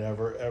we're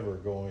never ever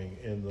going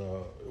in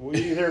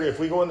if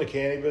we go in the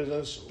candy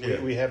business,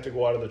 we have to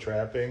go out of the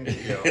trapping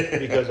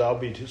because I'll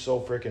be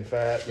so freaking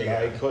fat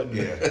that I couldn't.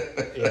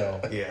 You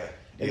know. Yeah.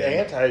 And the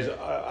antis,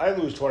 I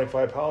lose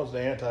 25 pounds.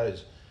 The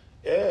antis,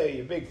 hey,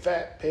 you big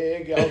fat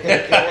pig, out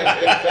there killing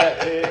big fat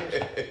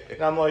pigs.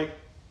 And I'm like,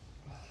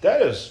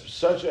 that is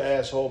such an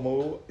asshole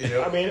move.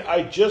 Yep. I mean,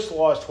 I just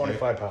lost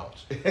 25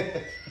 pounds.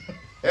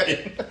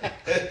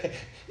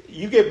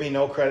 You give me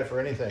no credit for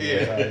anything.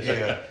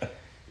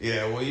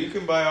 Yeah. Well, you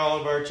can buy all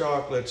of our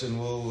chocolates, and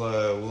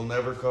we'll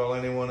never call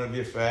any one of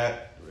you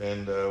fat,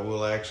 and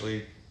we'll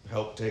actually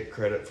help take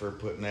credit for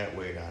putting that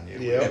weight on you.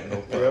 We have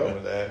no problem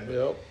with that.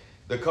 Yep.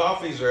 The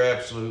coffees are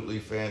absolutely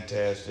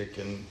fantastic,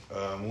 and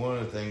one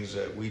of the things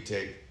that we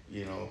take,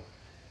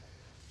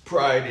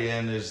 pride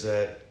in is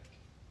that,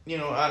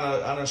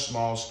 on a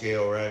small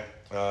scale, right?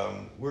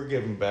 We're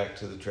giving back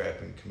to the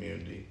trapping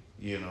community,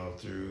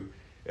 through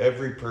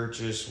every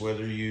purchase,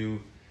 whether you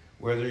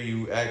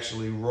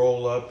actually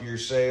roll up your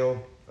sale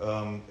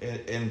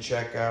in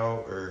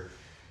checkout, or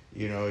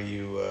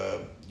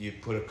you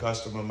put a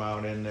custom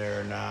amount in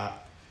there or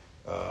not.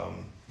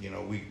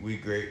 We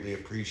greatly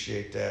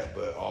appreciate that,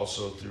 but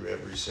also through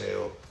every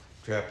sale,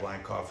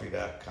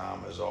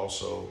 traplinecoffee.com is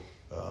also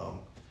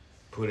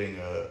putting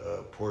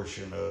a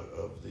portion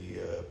of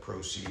the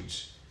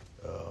proceeds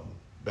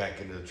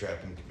back into the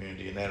trapping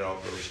community, and that all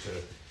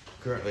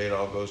currently it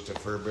all goes to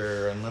Fur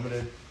Bearer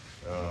Unlimited.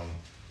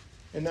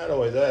 And not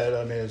only that,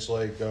 I mean, it's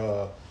like,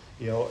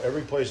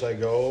 every place I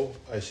go,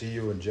 I see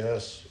you and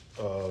Jess,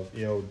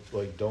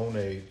 like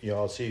donate.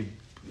 I'll see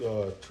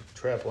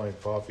Trapline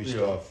Coffee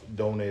stuff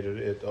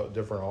donated at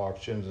different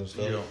auctions and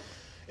stuff. Yeah.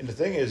 And the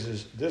thing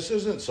is this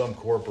isn't some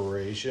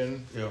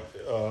corporation. Yeah.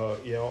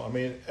 I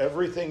mean,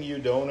 everything you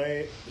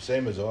donate, the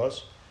same as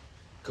us,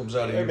 Comes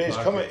out of I mean, your it's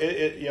pocket. coming.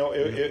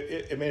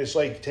 I mean, it's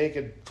like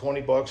taking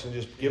 $20 and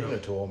just giving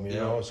it to them. You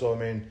know. So I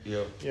mean,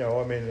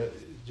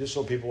 just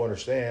so people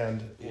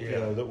understand,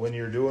 that when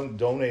you're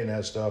donating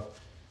that stuff,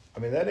 I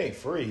mean, that ain't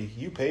free.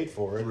 You paid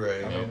for it.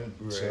 Right. I mean,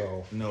 Right.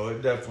 so No,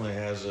 it definitely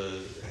has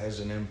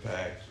an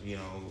impact.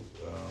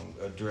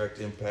 A direct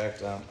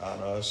impact on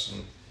us,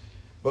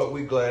 but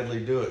we gladly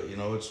do it. You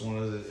know, it's one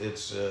of the,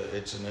 it's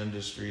an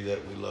industry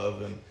that we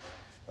love, and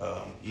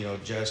you know,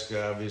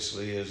 Jessica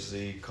obviously is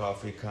the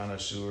coffee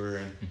connoisseur,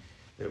 and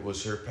it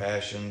was her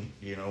passion.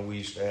 You know, we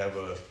used to have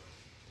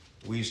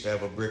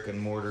a brick and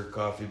mortar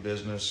coffee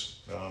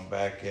business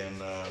back in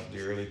the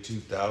early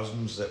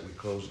 2000s that we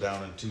closed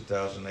down in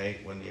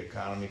 2008 when the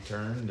economy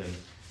turned, and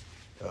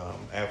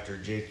after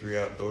J3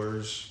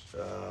 Outdoors,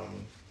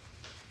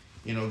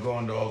 you know,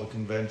 going to all the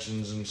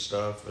conventions and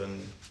stuff,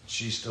 and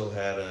she still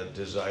had a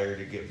desire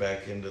to get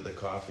back into the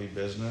coffee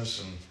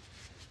business, and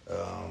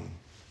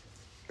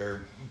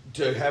or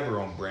to have her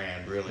own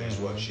brand really is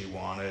what she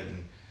wanted.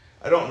 And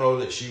I don't know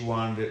that she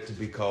wanted it to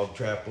be called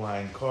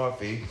Trapline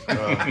Coffee.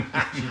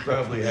 She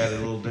probably had a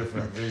little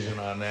different vision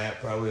on that,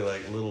 probably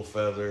like Little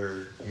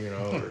Feather, you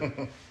know,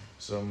 or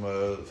some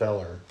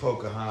Feller,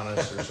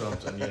 Pocahontas or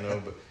something, you know.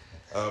 But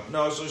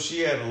no, so she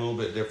had a little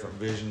bit different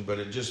vision, but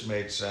it just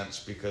made sense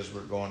because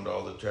we're going to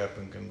all the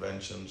trapping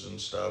conventions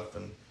and stuff,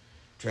 and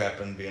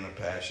trapping being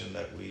a passion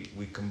that we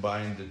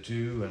combined the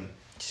two. And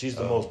she's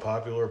the most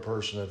popular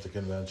person at the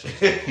convention.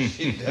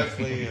 She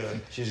definitely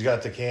she's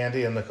got the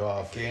candy and the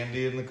coffee.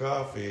 Candy and the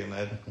coffee, and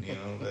that, you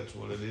know, that's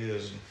what it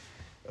is. And,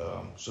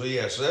 so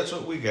yeah, so that's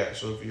what we got.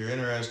 So if you're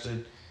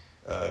interested,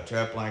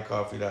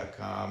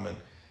 traplinecoffee.com, and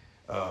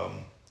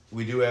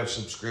we do have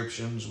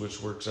subscriptions,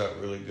 which works out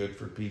really good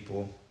for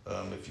people.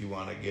 If you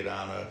want to get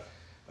on a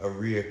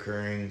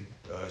reoccurring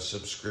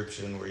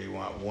subscription where you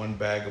want 1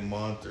 bag a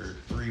month or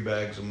 3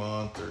 bags a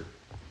month or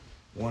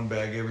 1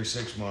 bag every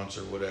 6 months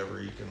or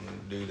whatever, you can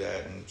do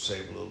that and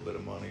save a little bit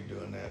of money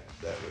doing that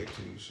way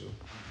too. So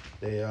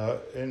They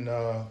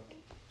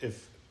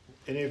if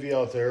any of you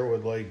out there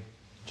would like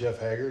Jeff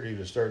Hagerty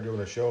to start doing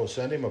a show,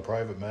 send him a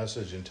private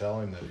message and tell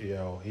him that, you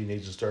know, he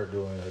needs to start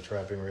doing a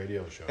trapping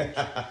radio show.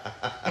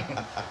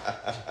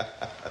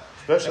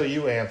 Especially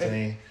you,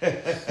 Anthony.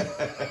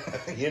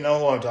 You know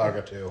who I'm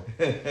talking to.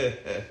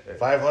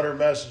 500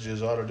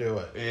 messages ought to do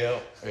it.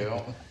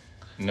 yeah.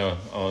 No,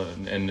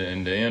 and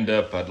to end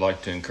up, I'd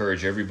like to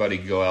encourage everybody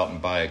to go out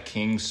and buy a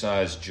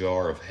king-size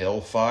jar of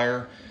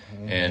Hellfire.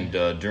 And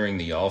during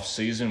the off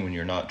season, when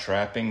you're not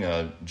trapping,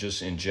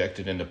 just inject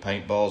it into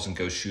paintballs and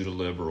go shoot a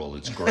liberal.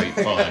 It's great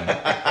fun.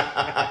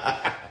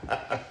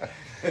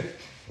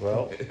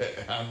 Well,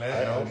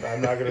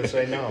 I'm not going to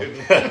say no.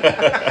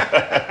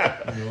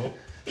 Nope.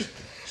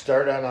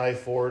 Start on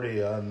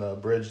I-40 on the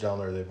bridge down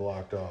there they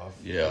blocked off.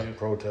 Yeah.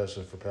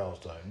 Protesting for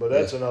Palestine. But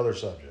that's another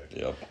subject.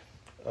 Yep.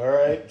 All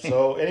right.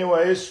 So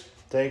anyways,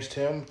 thanks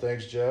Tim.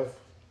 Thanks Jeff.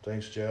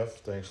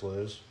 Thanks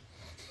Liz.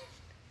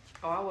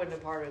 Oh, I wasn't a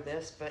part of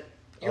this, but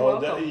you're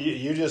welcome.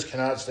 You just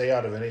cannot stay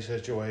out of any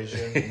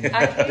situation.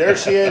 There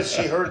she is.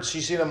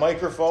 She's seen a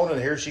microphone,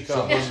 and here she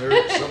comes.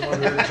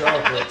 Someone heard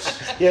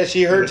chocolates. Yeah,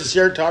 she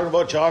started talking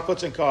about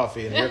chocolates and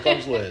coffee, and here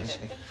comes Liz.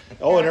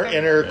 Oh, and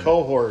her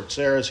cohort,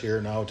 Sarah's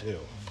here now, too.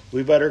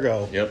 We better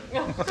go. Yep.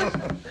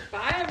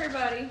 Bye,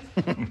 everybody.